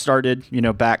arc started,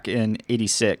 back in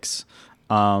 86.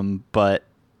 But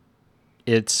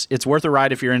it's worth a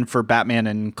ride if you're in for Batman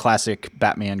and classic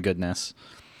Batman goodness.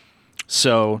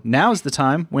 So now's the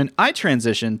time when I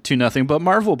transition to nothing but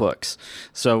Marvel books.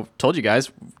 So told you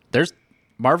guys,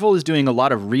 Marvel is doing a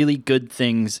lot of really good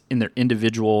things in their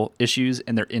individual issues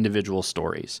and their individual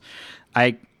stories.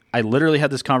 I literally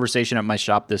had this conversation at my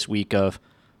shop this week of,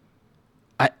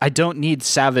 I don't need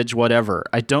Savage whatever.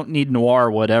 I don't need Noir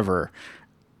whatever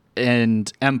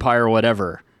and Empire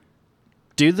whatever.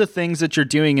 Do the things that you're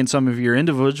doing in some of your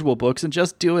individual books and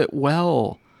just do it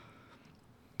well.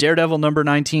 Daredevil number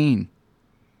 19.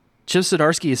 Chip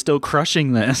Zdarsky is still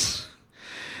crushing this.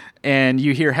 And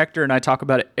you hear Hector and I talk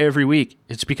about it every week.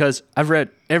 It's because I've read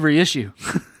every issue.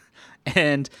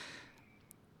 And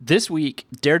this week,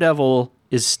 Daredevil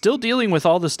is still dealing with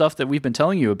all the stuff that we've been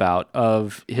telling you about,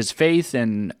 of his faith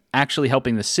and actually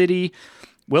helping the city.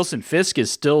 Wilson Fisk is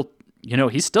still,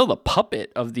 he's still the puppet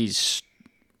of these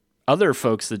other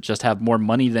folks that just have more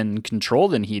money than control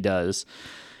than he does.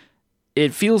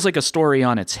 It feels like a story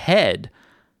on its head.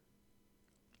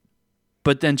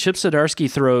 But then Chip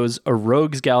Zdarsky throws a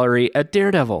rogues gallery at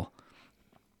Daredevil.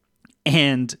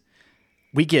 And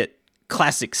we get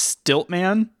classic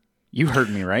Stiltman. You heard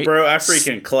me, right? Bro, I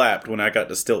freaking clapped when I got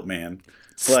to Stiltman.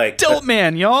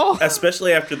 Stiltman, y'all!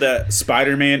 Especially after that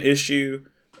Spider-Man issue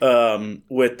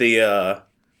with the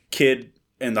kid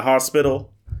in the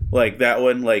hospital. Like, that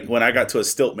one, like, when I got to a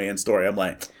Stiltman story, I'm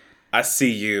like, I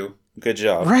see you. Good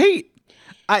job. Right?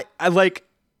 I like,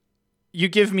 you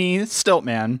give me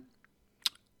Stiltman.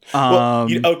 Well,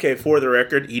 okay, for the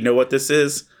record, you know what this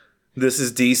is? This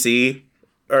is DC.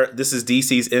 Or this is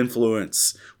DC's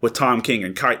influence with Tom King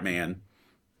and Kite Man.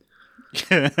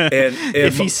 And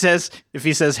if he says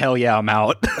hell yeah, I'm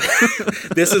out.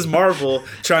 This is Marvel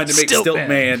trying to make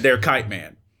Stiltman their Kite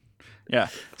Man. Yeah,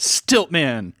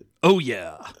 Stiltman. Oh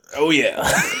yeah. Oh yeah.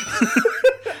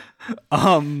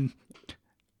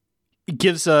 It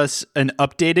gives us an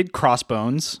updated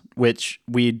Crossbones, which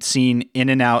we'd seen in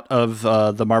and out of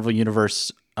the Marvel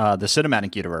universe, the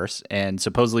cinematic universe, and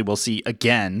supposedly we'll see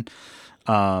again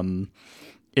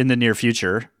in the near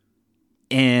future.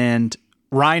 And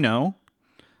Rhino.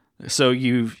 So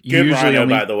you usually Rhino,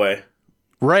 by the way.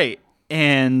 Right.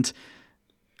 And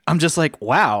I'm just like,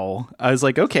 wow. I was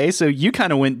like, okay, so you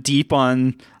kind of went deep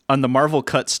on the Marvel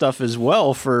cut stuff as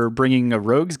well, for bringing a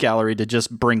rogues gallery to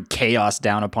just bring chaos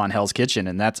down upon Hell's Kitchen,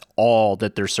 and that's all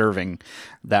that they're serving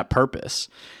that purpose.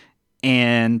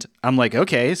 And I'm like,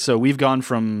 okay, so we've gone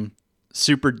from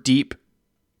super deep,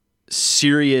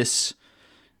 serious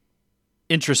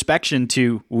introspection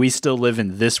to we still live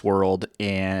in this world,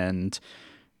 and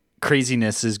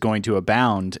craziness is going to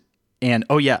abound. And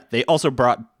oh yeah, they also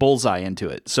brought Bullseye into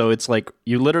it. So it's like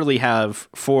you literally have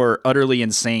 4 utterly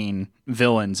insane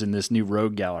villains in this new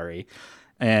rogue gallery.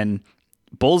 And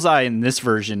Bullseye in this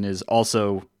version is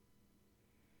also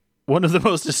one of the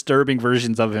most disturbing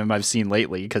versions of him I've seen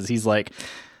lately, because he's like,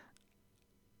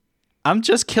 I'm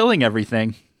just killing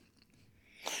everything.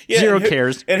 Yeah, Zero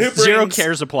cares. And Zero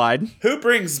cares applied. Who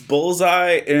brings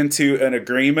Bullseye into an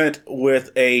agreement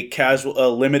with a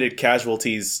limited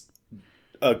casualties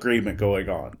agreement going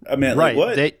on? I mean, Right.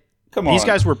 like, what? Come on. These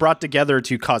guys were brought together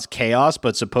to cause chaos,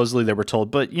 but supposedly they were told,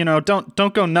 but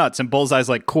don't go nuts. And Bullseye's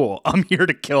like, cool, I'm here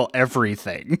to kill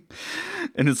everything.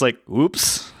 And it's like,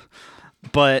 oops.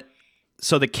 But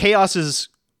so the chaos is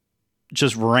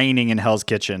just reigning in Hell's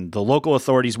Kitchen. The local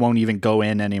authorities won't even go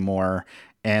in anymore.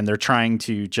 And they're trying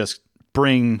to just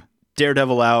bring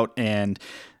Daredevil out, and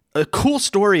a cool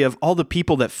story of all the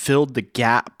people that filled the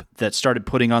gap that started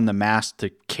putting on the mask to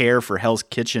care for Hell's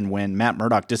Kitchen when Matt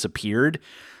Murdock disappeared,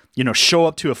 show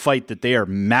up to a fight that they are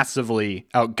massively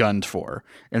outgunned for.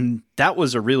 And that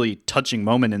was a really touching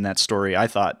moment in that story, I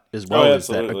thought, as well. Oh, as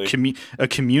that a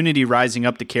community rising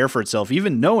up to care for itself,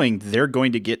 even knowing they're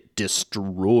going to get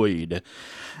destroyed.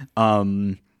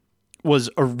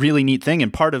 Was a really neat thing,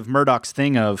 and part of Murdoch's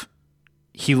thing of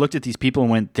he looked at these people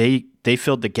and went, they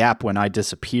filled the gap when I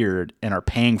disappeared and are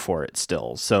paying for it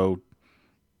still. So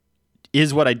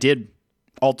is what I did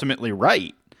ultimately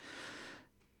right?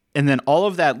 And then all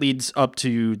of that leads up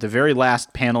to the very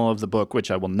last panel of the book, which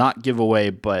I will not give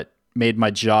away, but made my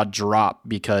jaw drop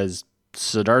because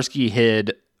Zdarsky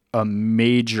hid a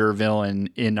major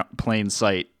villain in plain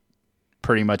sight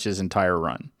pretty much his entire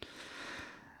run.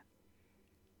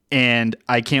 And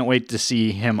I can't wait to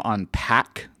see him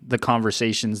unpack the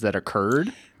conversations that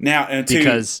occurred. Now,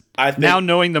 because now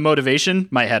knowing the motivation,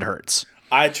 my head hurts.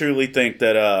 I truly think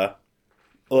that,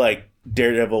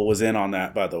 Daredevil was in on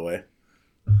that, by the way.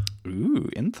 Ooh,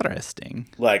 interesting.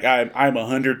 Like, I'm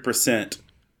 100%,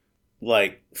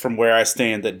 from where I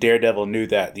stand, that Daredevil knew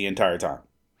that the entire time.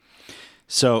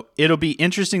 So it'll be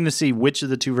interesting to see which of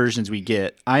the 2 versions we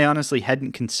get. I honestly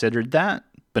hadn't considered that.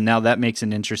 But now that makes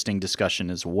an interesting discussion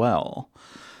as well.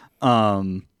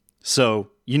 So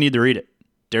you need to read it.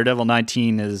 Daredevil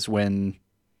 19 is when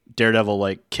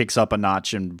Daredevil kicks up a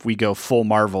notch and we go full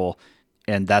Marvel,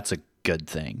 and that's a good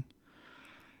thing.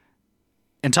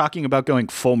 And talking about going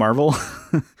full Marvel,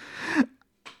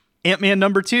 Ant-Man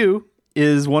number 2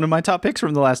 is one of my top picks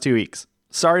from the last 2 weeks.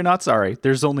 Sorry, not sorry.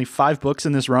 There's only 5 books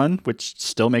in this run, which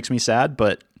still makes me sad,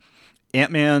 but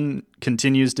Ant-Man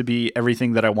continues to be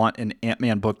everything that I want an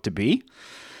Ant-Man book to be.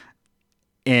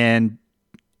 And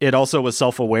it also was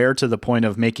self-aware to the point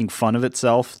of making fun of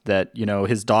itself that,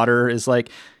 his daughter is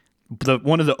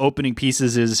one of the opening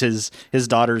pieces is his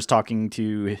daughter's talking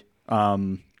to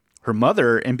her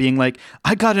mother and being like,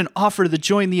 I got an offer to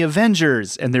join the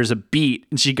Avengers. And there's a beat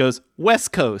and she goes,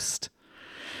 West Coast.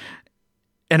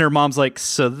 And her mom's like,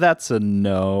 so that's a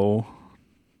no.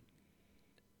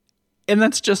 And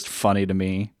that's just funny to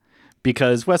me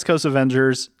because West Coast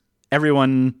Avengers,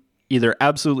 everyone either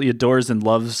absolutely adores and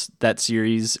loves that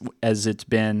series as it's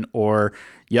been, or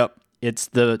yep, it's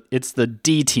the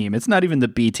D team. It's not even the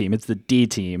B team. It's the D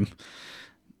team.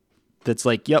 That's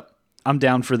like, yep, I'm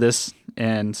down for this.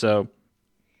 And so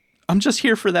I'm just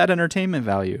here for that entertainment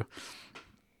value.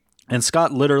 And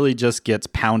Scott literally just gets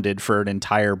pounded for an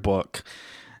entire book.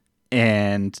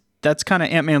 And that's kind of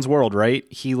Ant-Man's world, right?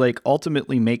 He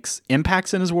ultimately makes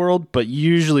impacts in his world, but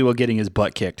usually while getting his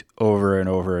butt kicked over and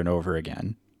over and over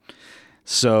again.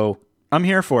 So I'm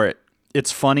here for it.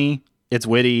 It's funny, it's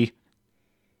witty,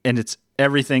 and it's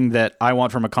everything that I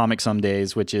want from a comic some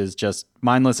days, which is just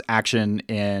mindless action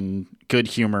and good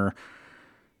humor.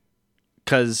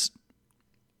 Because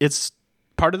it's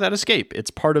part of that escape.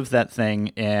 It's part of that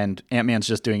thing, and Ant-Man's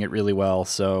just doing it really well.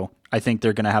 So I think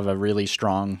they're going to have a really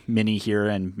strong mini here,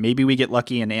 and maybe we get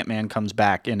lucky and Ant-Man comes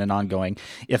back in an ongoing.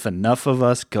 If enough of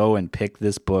us go and pick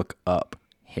this book up.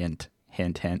 Hint,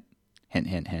 hint, hint, hint,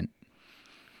 hint, hint.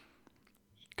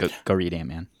 Go read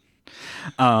Ant-Man.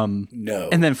 No.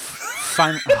 And then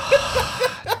finally...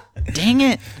 dang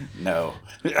it. No.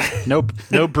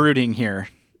 No brooding here.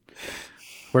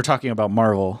 We're talking about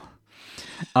Marvel.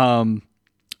 And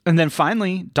then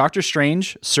finally, Doctor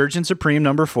Strange, Surgeon Supreme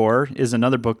number 4 is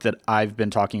another book that I've been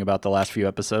talking about the last few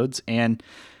episodes, and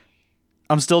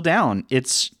I'm still down.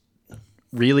 It's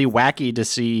really wacky to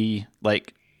see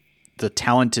the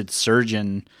talented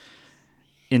surgeon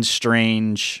in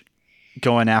Strange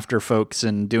going after folks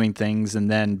and doing things and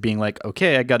then being like,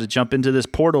 okay, I got to jump into this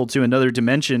portal to another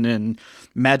dimension and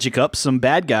magic up some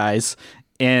bad guys.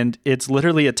 and it's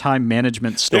literally a time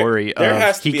management story. There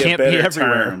has to he be can't a better be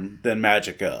everywhere. term than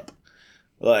magic up.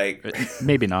 Like,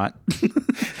 Maybe not.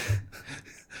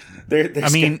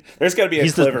 there's got to be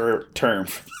a clever term.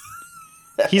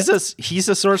 He's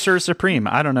a sorcerer supreme.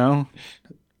 I don't know.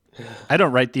 I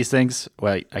don't write these things.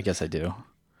 Well, I guess I do.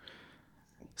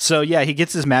 So yeah, he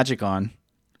gets his magic on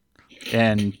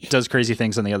and does crazy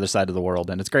things on the other side of the world,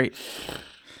 and it's great.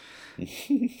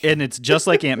 And it's just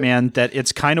like Ant-Man, that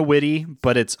it's kind of witty,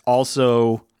 but it's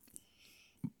also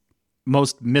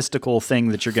most mystical thing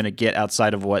that you're going to get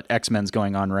outside of what X-Men's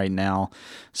going on right now.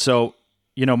 So,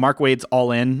 Mark Waid's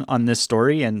all in on this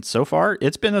story, and so far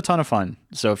it's been a ton of fun.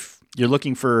 So if you're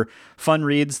looking for fun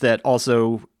reads that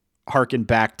also harken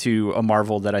back to a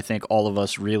Marvel that I think all of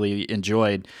us really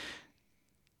enjoyed,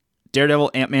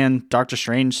 Daredevil, Ant-Man, Doctor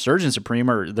Strange, Surgeon Supreme,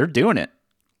 they're doing it.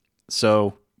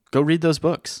 So go read those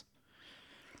books.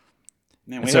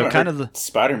 Man, we haven't heard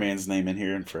Spider-Man's name in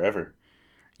here in forever.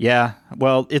 Yeah,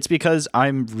 well, it's because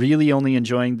I'm really only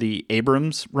enjoying the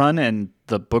Abrams run, and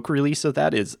the book release of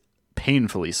that is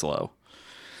painfully slow.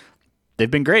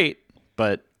 They've been great,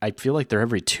 but I feel like they're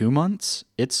every 2 months.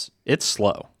 It's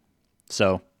slow.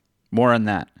 So more on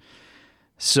that.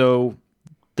 So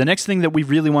the next thing that we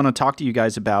really want to talk to you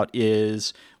guys about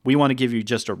is we want to give you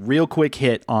just a real quick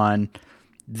hit on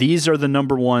these are the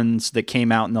number ones that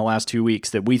came out in the last 2 weeks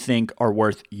that we think are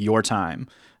worth your time.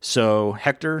 So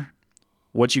Hector,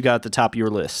 what you got at the top of your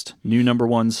list? New number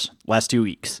ones last 2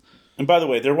 weeks. And by the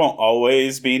way, there won't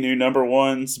always be new number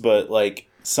ones, but like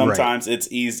sometimes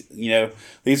it's easy.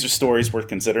 These are stories worth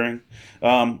considering.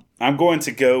 I'm going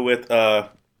to go with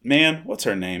what's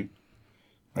her name?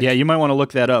 Yeah, you might want to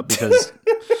look that up because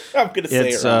I'm going to say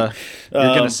it wrong.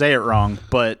 You're going to say it wrong,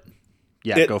 but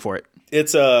yeah, go for it.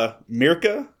 It's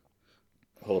Mirka.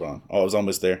 Hold on. Oh, I was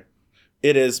almost there.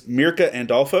 It is Mirka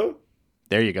Andolfo.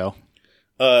 There you go.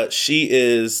 She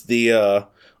is the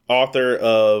author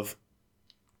of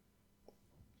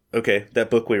that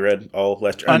book we read all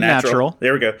last Unnatural.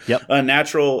 There we go. Yep.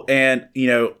 Unnatural, and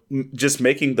just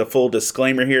making the full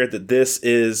disclaimer here that this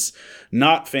is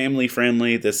not family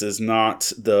friendly. This is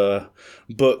not the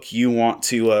book you want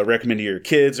to recommend to your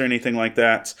kids or anything like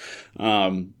that.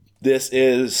 This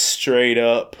is straight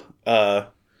up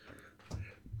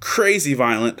crazy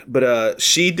violent, but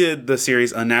she did the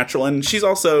series Unnatural, and she's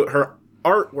also, her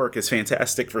artwork is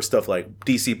fantastic for stuff like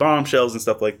DC Bombshells and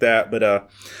stuff like that, but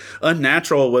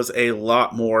Unnatural was a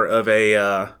lot more of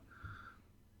a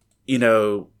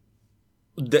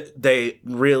they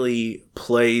really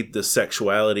played the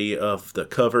sexuality of the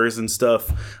covers and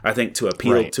stuff, I think, to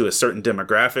appeal to a certain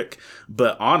demographic.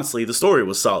 But honestly, the story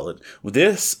was solid.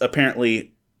 This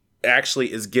apparently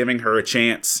actually is giving her a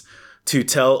chance to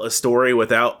tell a story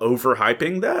without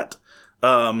overhyping that.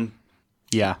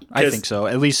 Yeah, I think so.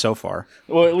 At least so far.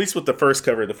 Well, at least with the first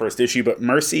cover of the first issue. But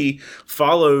Mercy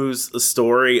follows the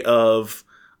story of...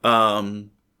 I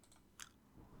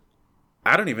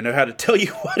don't even know how to tell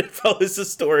you what it follows the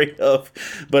story of.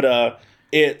 But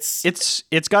it's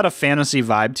got a fantasy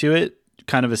vibe to it.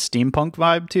 Kind of a steampunk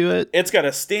vibe to it. It's got a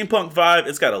steampunk vibe.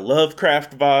 It's got a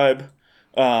Lovecraft vibe.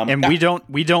 And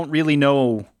we don't really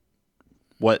know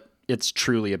what it's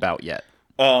truly about yet.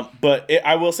 But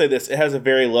I will say this: it has a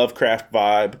very Lovecraft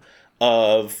vibe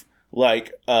of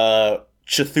like Cthulhu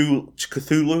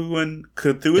and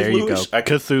Cthulhu. There you go.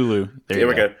 Cthulhu. There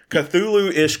we go.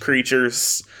 Cthulhu-ish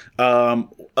creatures. A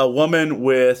woman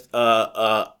with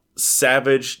a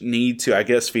savage need to, I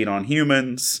guess, feed on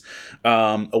humans.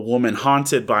 A woman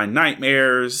haunted by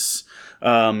nightmares.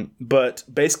 But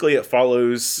basically, it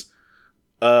follows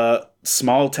a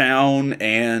small town,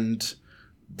 and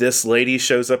this lady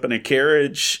shows up in a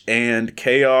carriage, and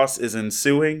chaos is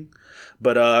ensuing.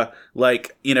 But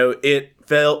it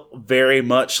felt very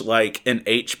much like an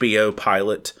HBO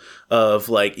pilot of,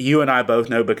 like, you and I both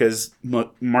know, because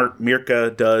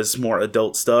Mirka does more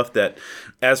adult stuff, that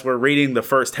as we're reading the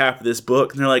first half of this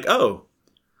book, and they're like, oh,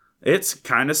 it's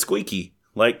kind of squeaky.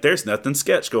 Like, there's nothing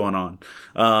sketch going on.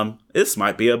 This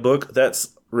might be a book that's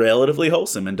relatively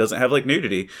wholesome and doesn't have, like,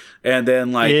 nudity. And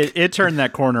then, like, it turned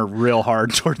that corner real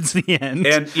hard towards the end.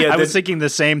 And yeah, I was thinking the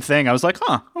same thing. I was like,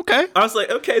 okay. I was like,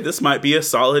 okay, this might be a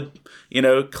solid,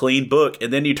 clean book.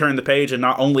 And then you turn the page, and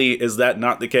not only is that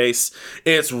not the case,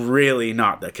 it's really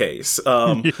not the case.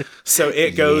 So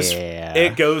it goes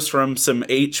from some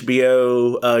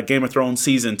HBO Game of Thrones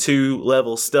season 2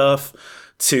 level stuff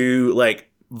to, like,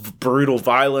 brutal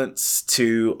violence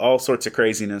to all sorts of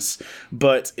craziness.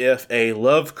 But if a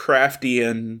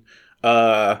Lovecraftian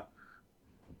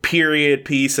period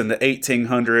piece in the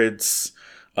 1800s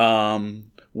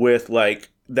with, like,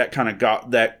 that kind of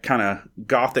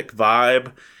gothic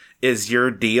vibe is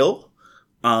your deal,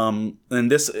 and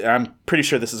this, I'm pretty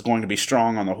sure this is going to be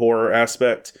strong on the horror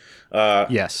aspect.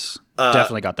 Yes,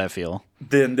 definitely got that feel.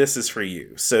 Then this is for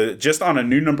you. So just on a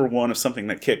new number one of something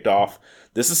that kicked off,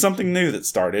 this is something new that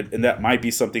started, and that might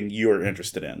be something you are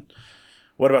interested in.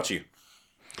 What about you?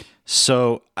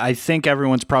 So I think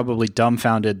everyone's probably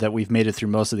dumbfounded that we've made it through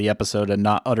most of the episode and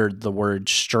not uttered the word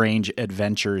strange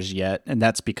adventures yet. And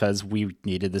that's because we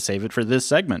needed to save it for this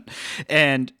segment.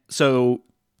 And so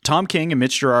Tom King and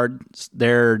Mitch Gerard,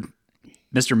 their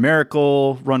Mr.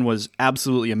 Miracle run was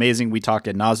absolutely amazing. We talked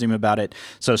ad nauseum about it.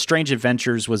 So Strange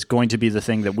Adventures was going to be the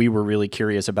thing that we were really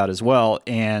curious about as well.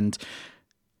 And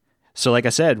so, like I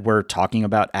said, we're talking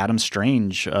about Adam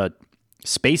Strange, a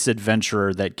space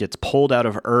adventurer that gets pulled out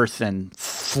of Earth and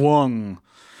flung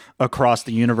across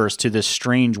the universe to this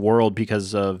strange world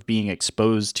because of being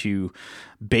exposed to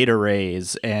beta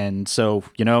rays. And so,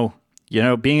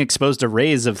 being exposed to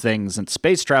rays of things and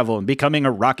space travel and becoming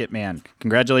a rocket man.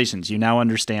 Congratulations. You now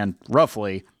understand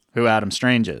roughly who Adam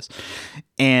Strange is.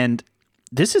 And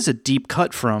this is a deep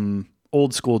cut from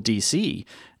old school DC.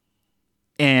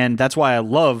 And that's why I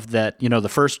love that, the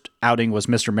first outing was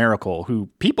Mr. Miracle, who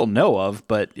people know of,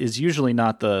 but is usually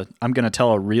not the, I'm going to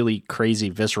tell a really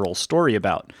crazy, visceral story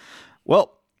about.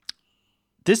 Well,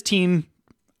 this team,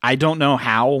 I don't know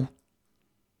how,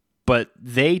 but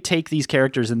they take these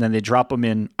characters and then they drop them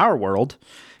in our world,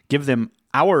 give them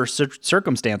our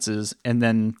circumstances, and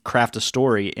then craft a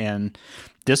story. And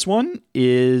this one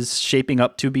is shaping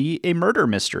up to be a murder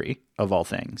mystery, of all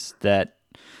things. That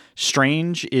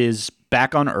Strange is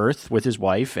back on Earth with his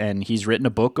wife, and he's written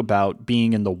a book about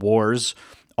being in the wars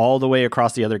all the way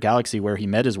across the other galaxy where he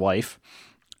met his wife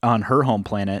on her home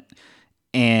planet.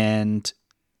 And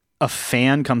a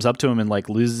fan comes up to him and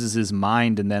loses his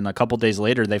mind. And then a couple days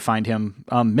later, they find him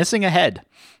missing a head,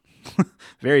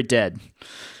 very dead.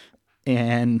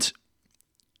 And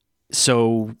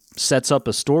so sets up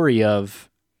a story of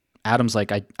Adam's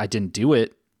like, I didn't do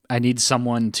it. I need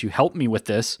someone to help me with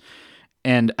this.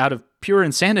 And out of pure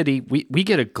insanity, we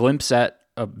get a glimpse at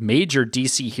a major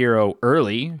DC hero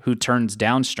early who turns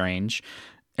down Strange,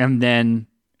 and then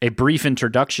a brief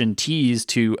introduction tease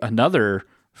to another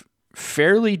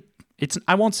fairly,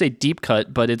 I won't say deep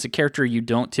cut, but it's a character you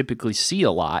don't typically see a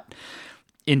lot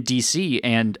in DC,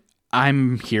 and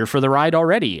I'm here for the ride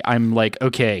already. I'm like,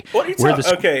 okay. What are you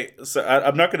talking? Okay, so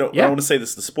I'm not going to, I don't want to say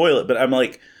this to spoil it, but I'm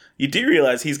like, you do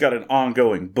realize he's got an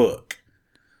ongoing book.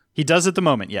 He does at the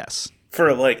moment, yes. For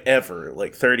ever,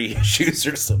 30 issues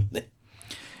or something.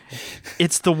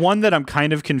 It's the one that I'm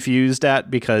kind of confused at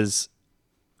because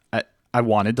I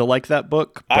wanted to like that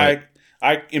book. But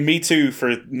and me too,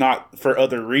 not for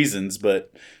other reasons,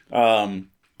 but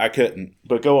I couldn't.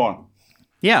 But go on.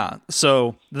 Yeah,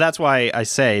 so that's why I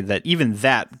say that even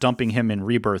that, dumping him in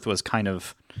Rebirth was kind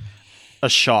of a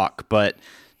shock. But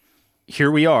here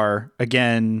we are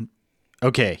again.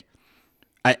 Okay.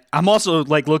 I'm also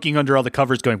looking under all the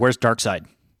covers going, where's Darkseid?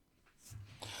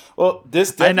 Well,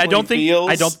 this definitely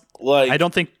I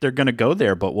don't think they're going to go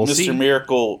there, but we'll see. Mr.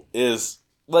 Miracle is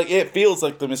it feels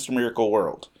like the Mr. Miracle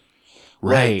world.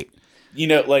 Right.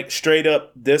 Straight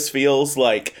up, this feels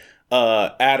like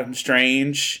Adam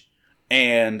Strange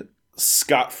and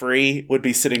Scott Free would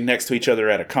be sitting next to each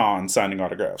other at a con signing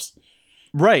autographs.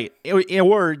 Right. Or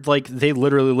they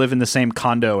literally live in the same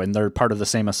condo and they're part of the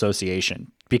same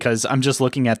association. Because I'm just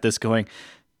looking at this going,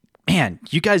 man,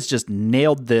 you guys just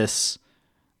nailed this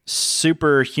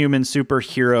superhuman,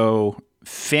 superhero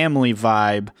family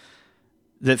vibe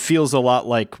that feels a lot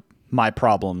like My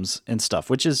Problems and stuff,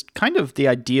 which is kind of the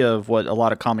idea of what a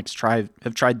lot of comics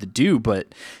have tried to do,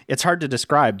 but it's hard to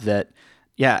describe that.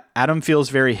 Yeah, Adam feels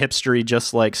very hipstery,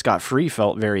 just like Scott Free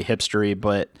felt very hipstery,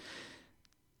 but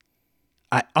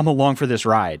I'm along for this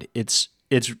ride. It's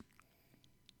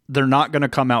they're not going to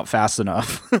come out fast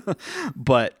enough,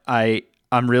 but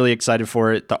I'm really excited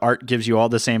for it. The art gives you all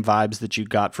the same vibes that you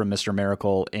got from Mr.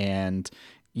 Miracle, and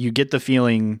you get the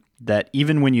feeling that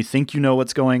even when you think you know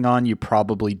what's going on, you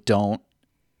probably don't,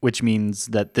 which means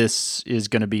that this is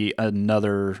going to be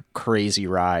another crazy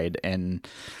ride. And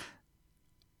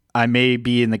I may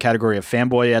be in the category of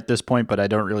fanboy at this point, but I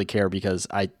don't really care because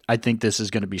I think this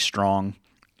is going to be strong.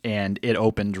 And it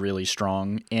opened really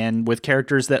strong and with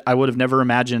characters that I would have never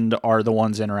imagined are the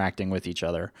ones interacting with each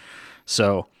other.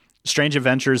 So Strange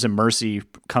Adventures and Mercy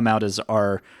come out as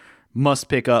our must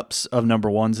pick ups of number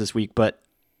ones this week, but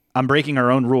I'm breaking our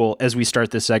own rule as we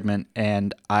start this segment.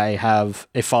 And I have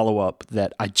a follow up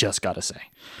that I just got to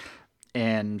say.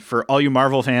 And for all you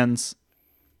Marvel fans,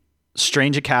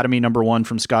 Strange Academy number one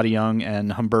from Scotty Young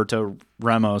and Humberto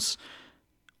Ramos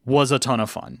was a ton of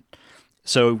fun.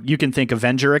 So you can think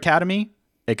Avenger Academy,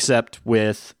 except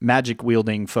with magic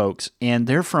wielding folks, and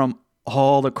they're from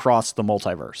all across the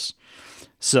multiverse.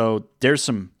 So there's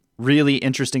some really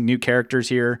interesting new characters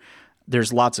here.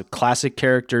 There's lots of classic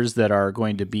characters that are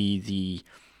going to be the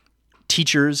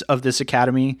teachers of this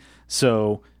academy.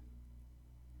 So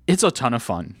it's a ton of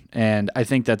fun. And I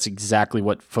think that's exactly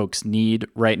what folks need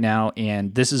right now.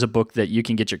 And this is a book that you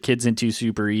can get your kids into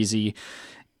super easy.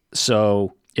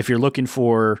 So if you're looking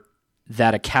for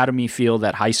that academy feel,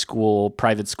 that high school,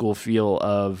 private school feel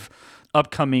of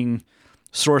upcoming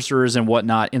sorcerers and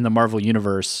whatnot in the Marvel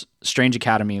Universe, Strange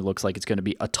Academy looks like it's going to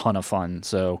be a ton of fun.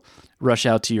 So rush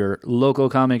out to your local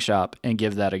comic shop and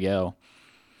give that a go.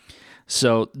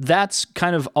 So that's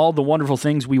kind of all the wonderful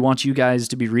things we want you guys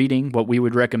to be reading, what we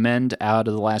would recommend out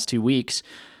of the last 2 weeks.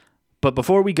 But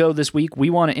before we go this week, we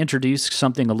want to introduce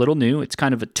something a little new. It's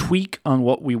kind of a tweak on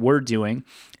what we were doing.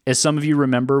 As some of you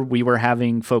remember, we were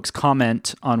having folks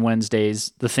comment on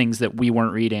Wednesdays the things that we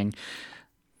weren't reading.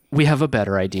 We have a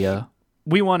better idea.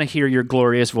 We want to hear your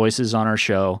glorious voices on our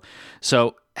show.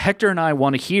 So Hector and I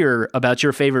want to hear about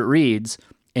your favorite reads,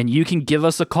 and you can give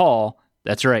us a call.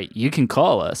 That's right. You can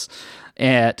call us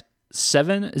at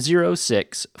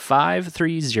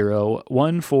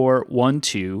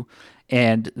 706-530-1412,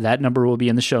 and that number will be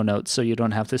in the show notes, so you don't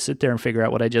have to sit there and figure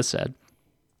out what I just said.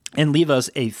 And leave us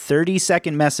a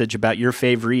 30-second message about your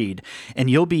fave read, and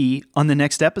you'll be on the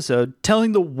next episode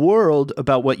telling the world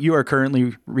about what you are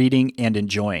currently reading and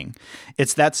enjoying.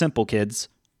 It's that simple, kids.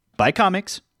 Buy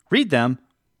comics, read them,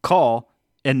 call,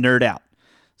 and nerd out.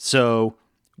 So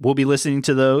we'll be listening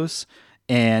to those,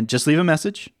 and just leave a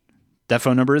message. That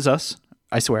phone number is us,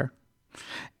 I swear.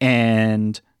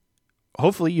 And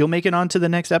hopefully you'll make it on to the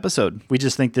next episode. We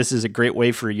just think this is a great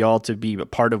way for y'all to be a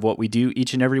part of what we do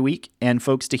each and every week, and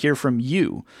folks to hear from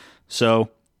you. So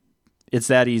it's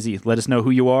that easy. Let us know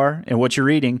who you are and what you're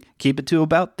reading. Keep it to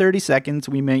about 30 seconds.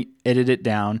 We may edit it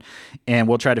down, and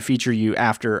we'll try to feature you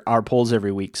after our polls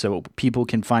every week so people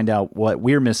can find out what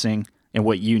we're missing and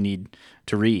what you need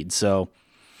to read. So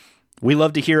we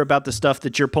love to hear about the stuff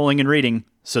that you're pulling and reading,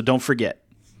 so don't forget.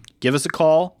 Give us a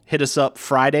call. Hit us up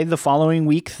Friday the following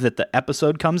week that the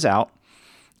episode comes out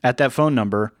at that phone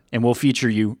number, and we'll feature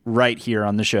you right here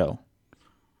on the show.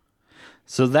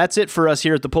 So that's it for us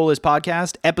here at the Pull List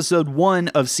Podcast. Episode 1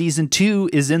 of Season 2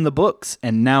 is in the books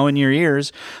and now in your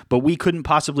ears, but we couldn't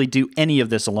possibly do any of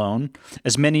this alone.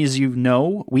 As many as you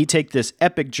know, we take this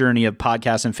epic journey of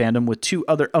podcast and fandom with 2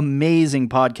 other amazing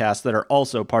podcasts that are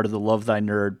also part of the Love Thy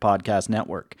Nerd podcast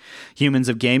network. Humans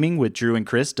of Gaming with Drew and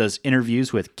Chris does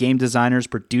interviews with game designers,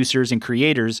 producers, and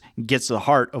creators, and gets to the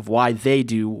heart of why they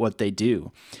do what they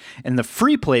do. And the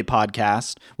Free Play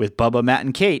podcast with Bubba, Matt,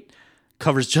 and Kate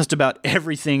covers just about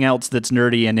everything else that's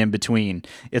nerdy and in between.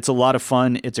 It's a lot of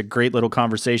fun. It's a great little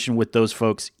conversation with those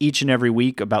folks each and every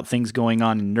week about things going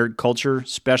on in nerd culture,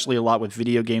 especially a lot with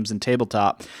video games and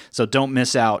tabletop. So don't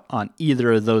miss out on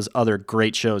either of those other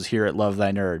great shows here at Love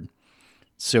Thy Nerd.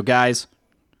 So guys,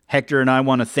 Hector and I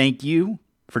want to thank you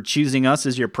for choosing us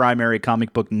as your primary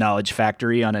comic book knowledge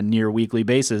factory on a near weekly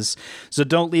basis. So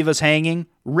don't leave us hanging.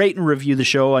 Rate and review the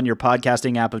show on your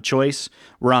podcasting app of choice.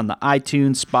 We're on the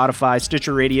iTunes, Spotify,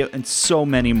 Stitcher Radio, and so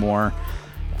many more.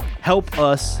 Help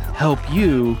us, help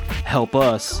you, help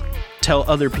us tell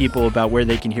other people about where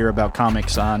they can hear about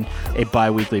comics on a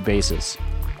bi-weekly basis.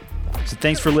 So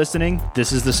thanks for listening.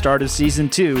 This is the start of Season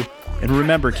 2. And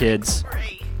remember, kids,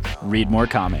 read more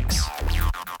comics.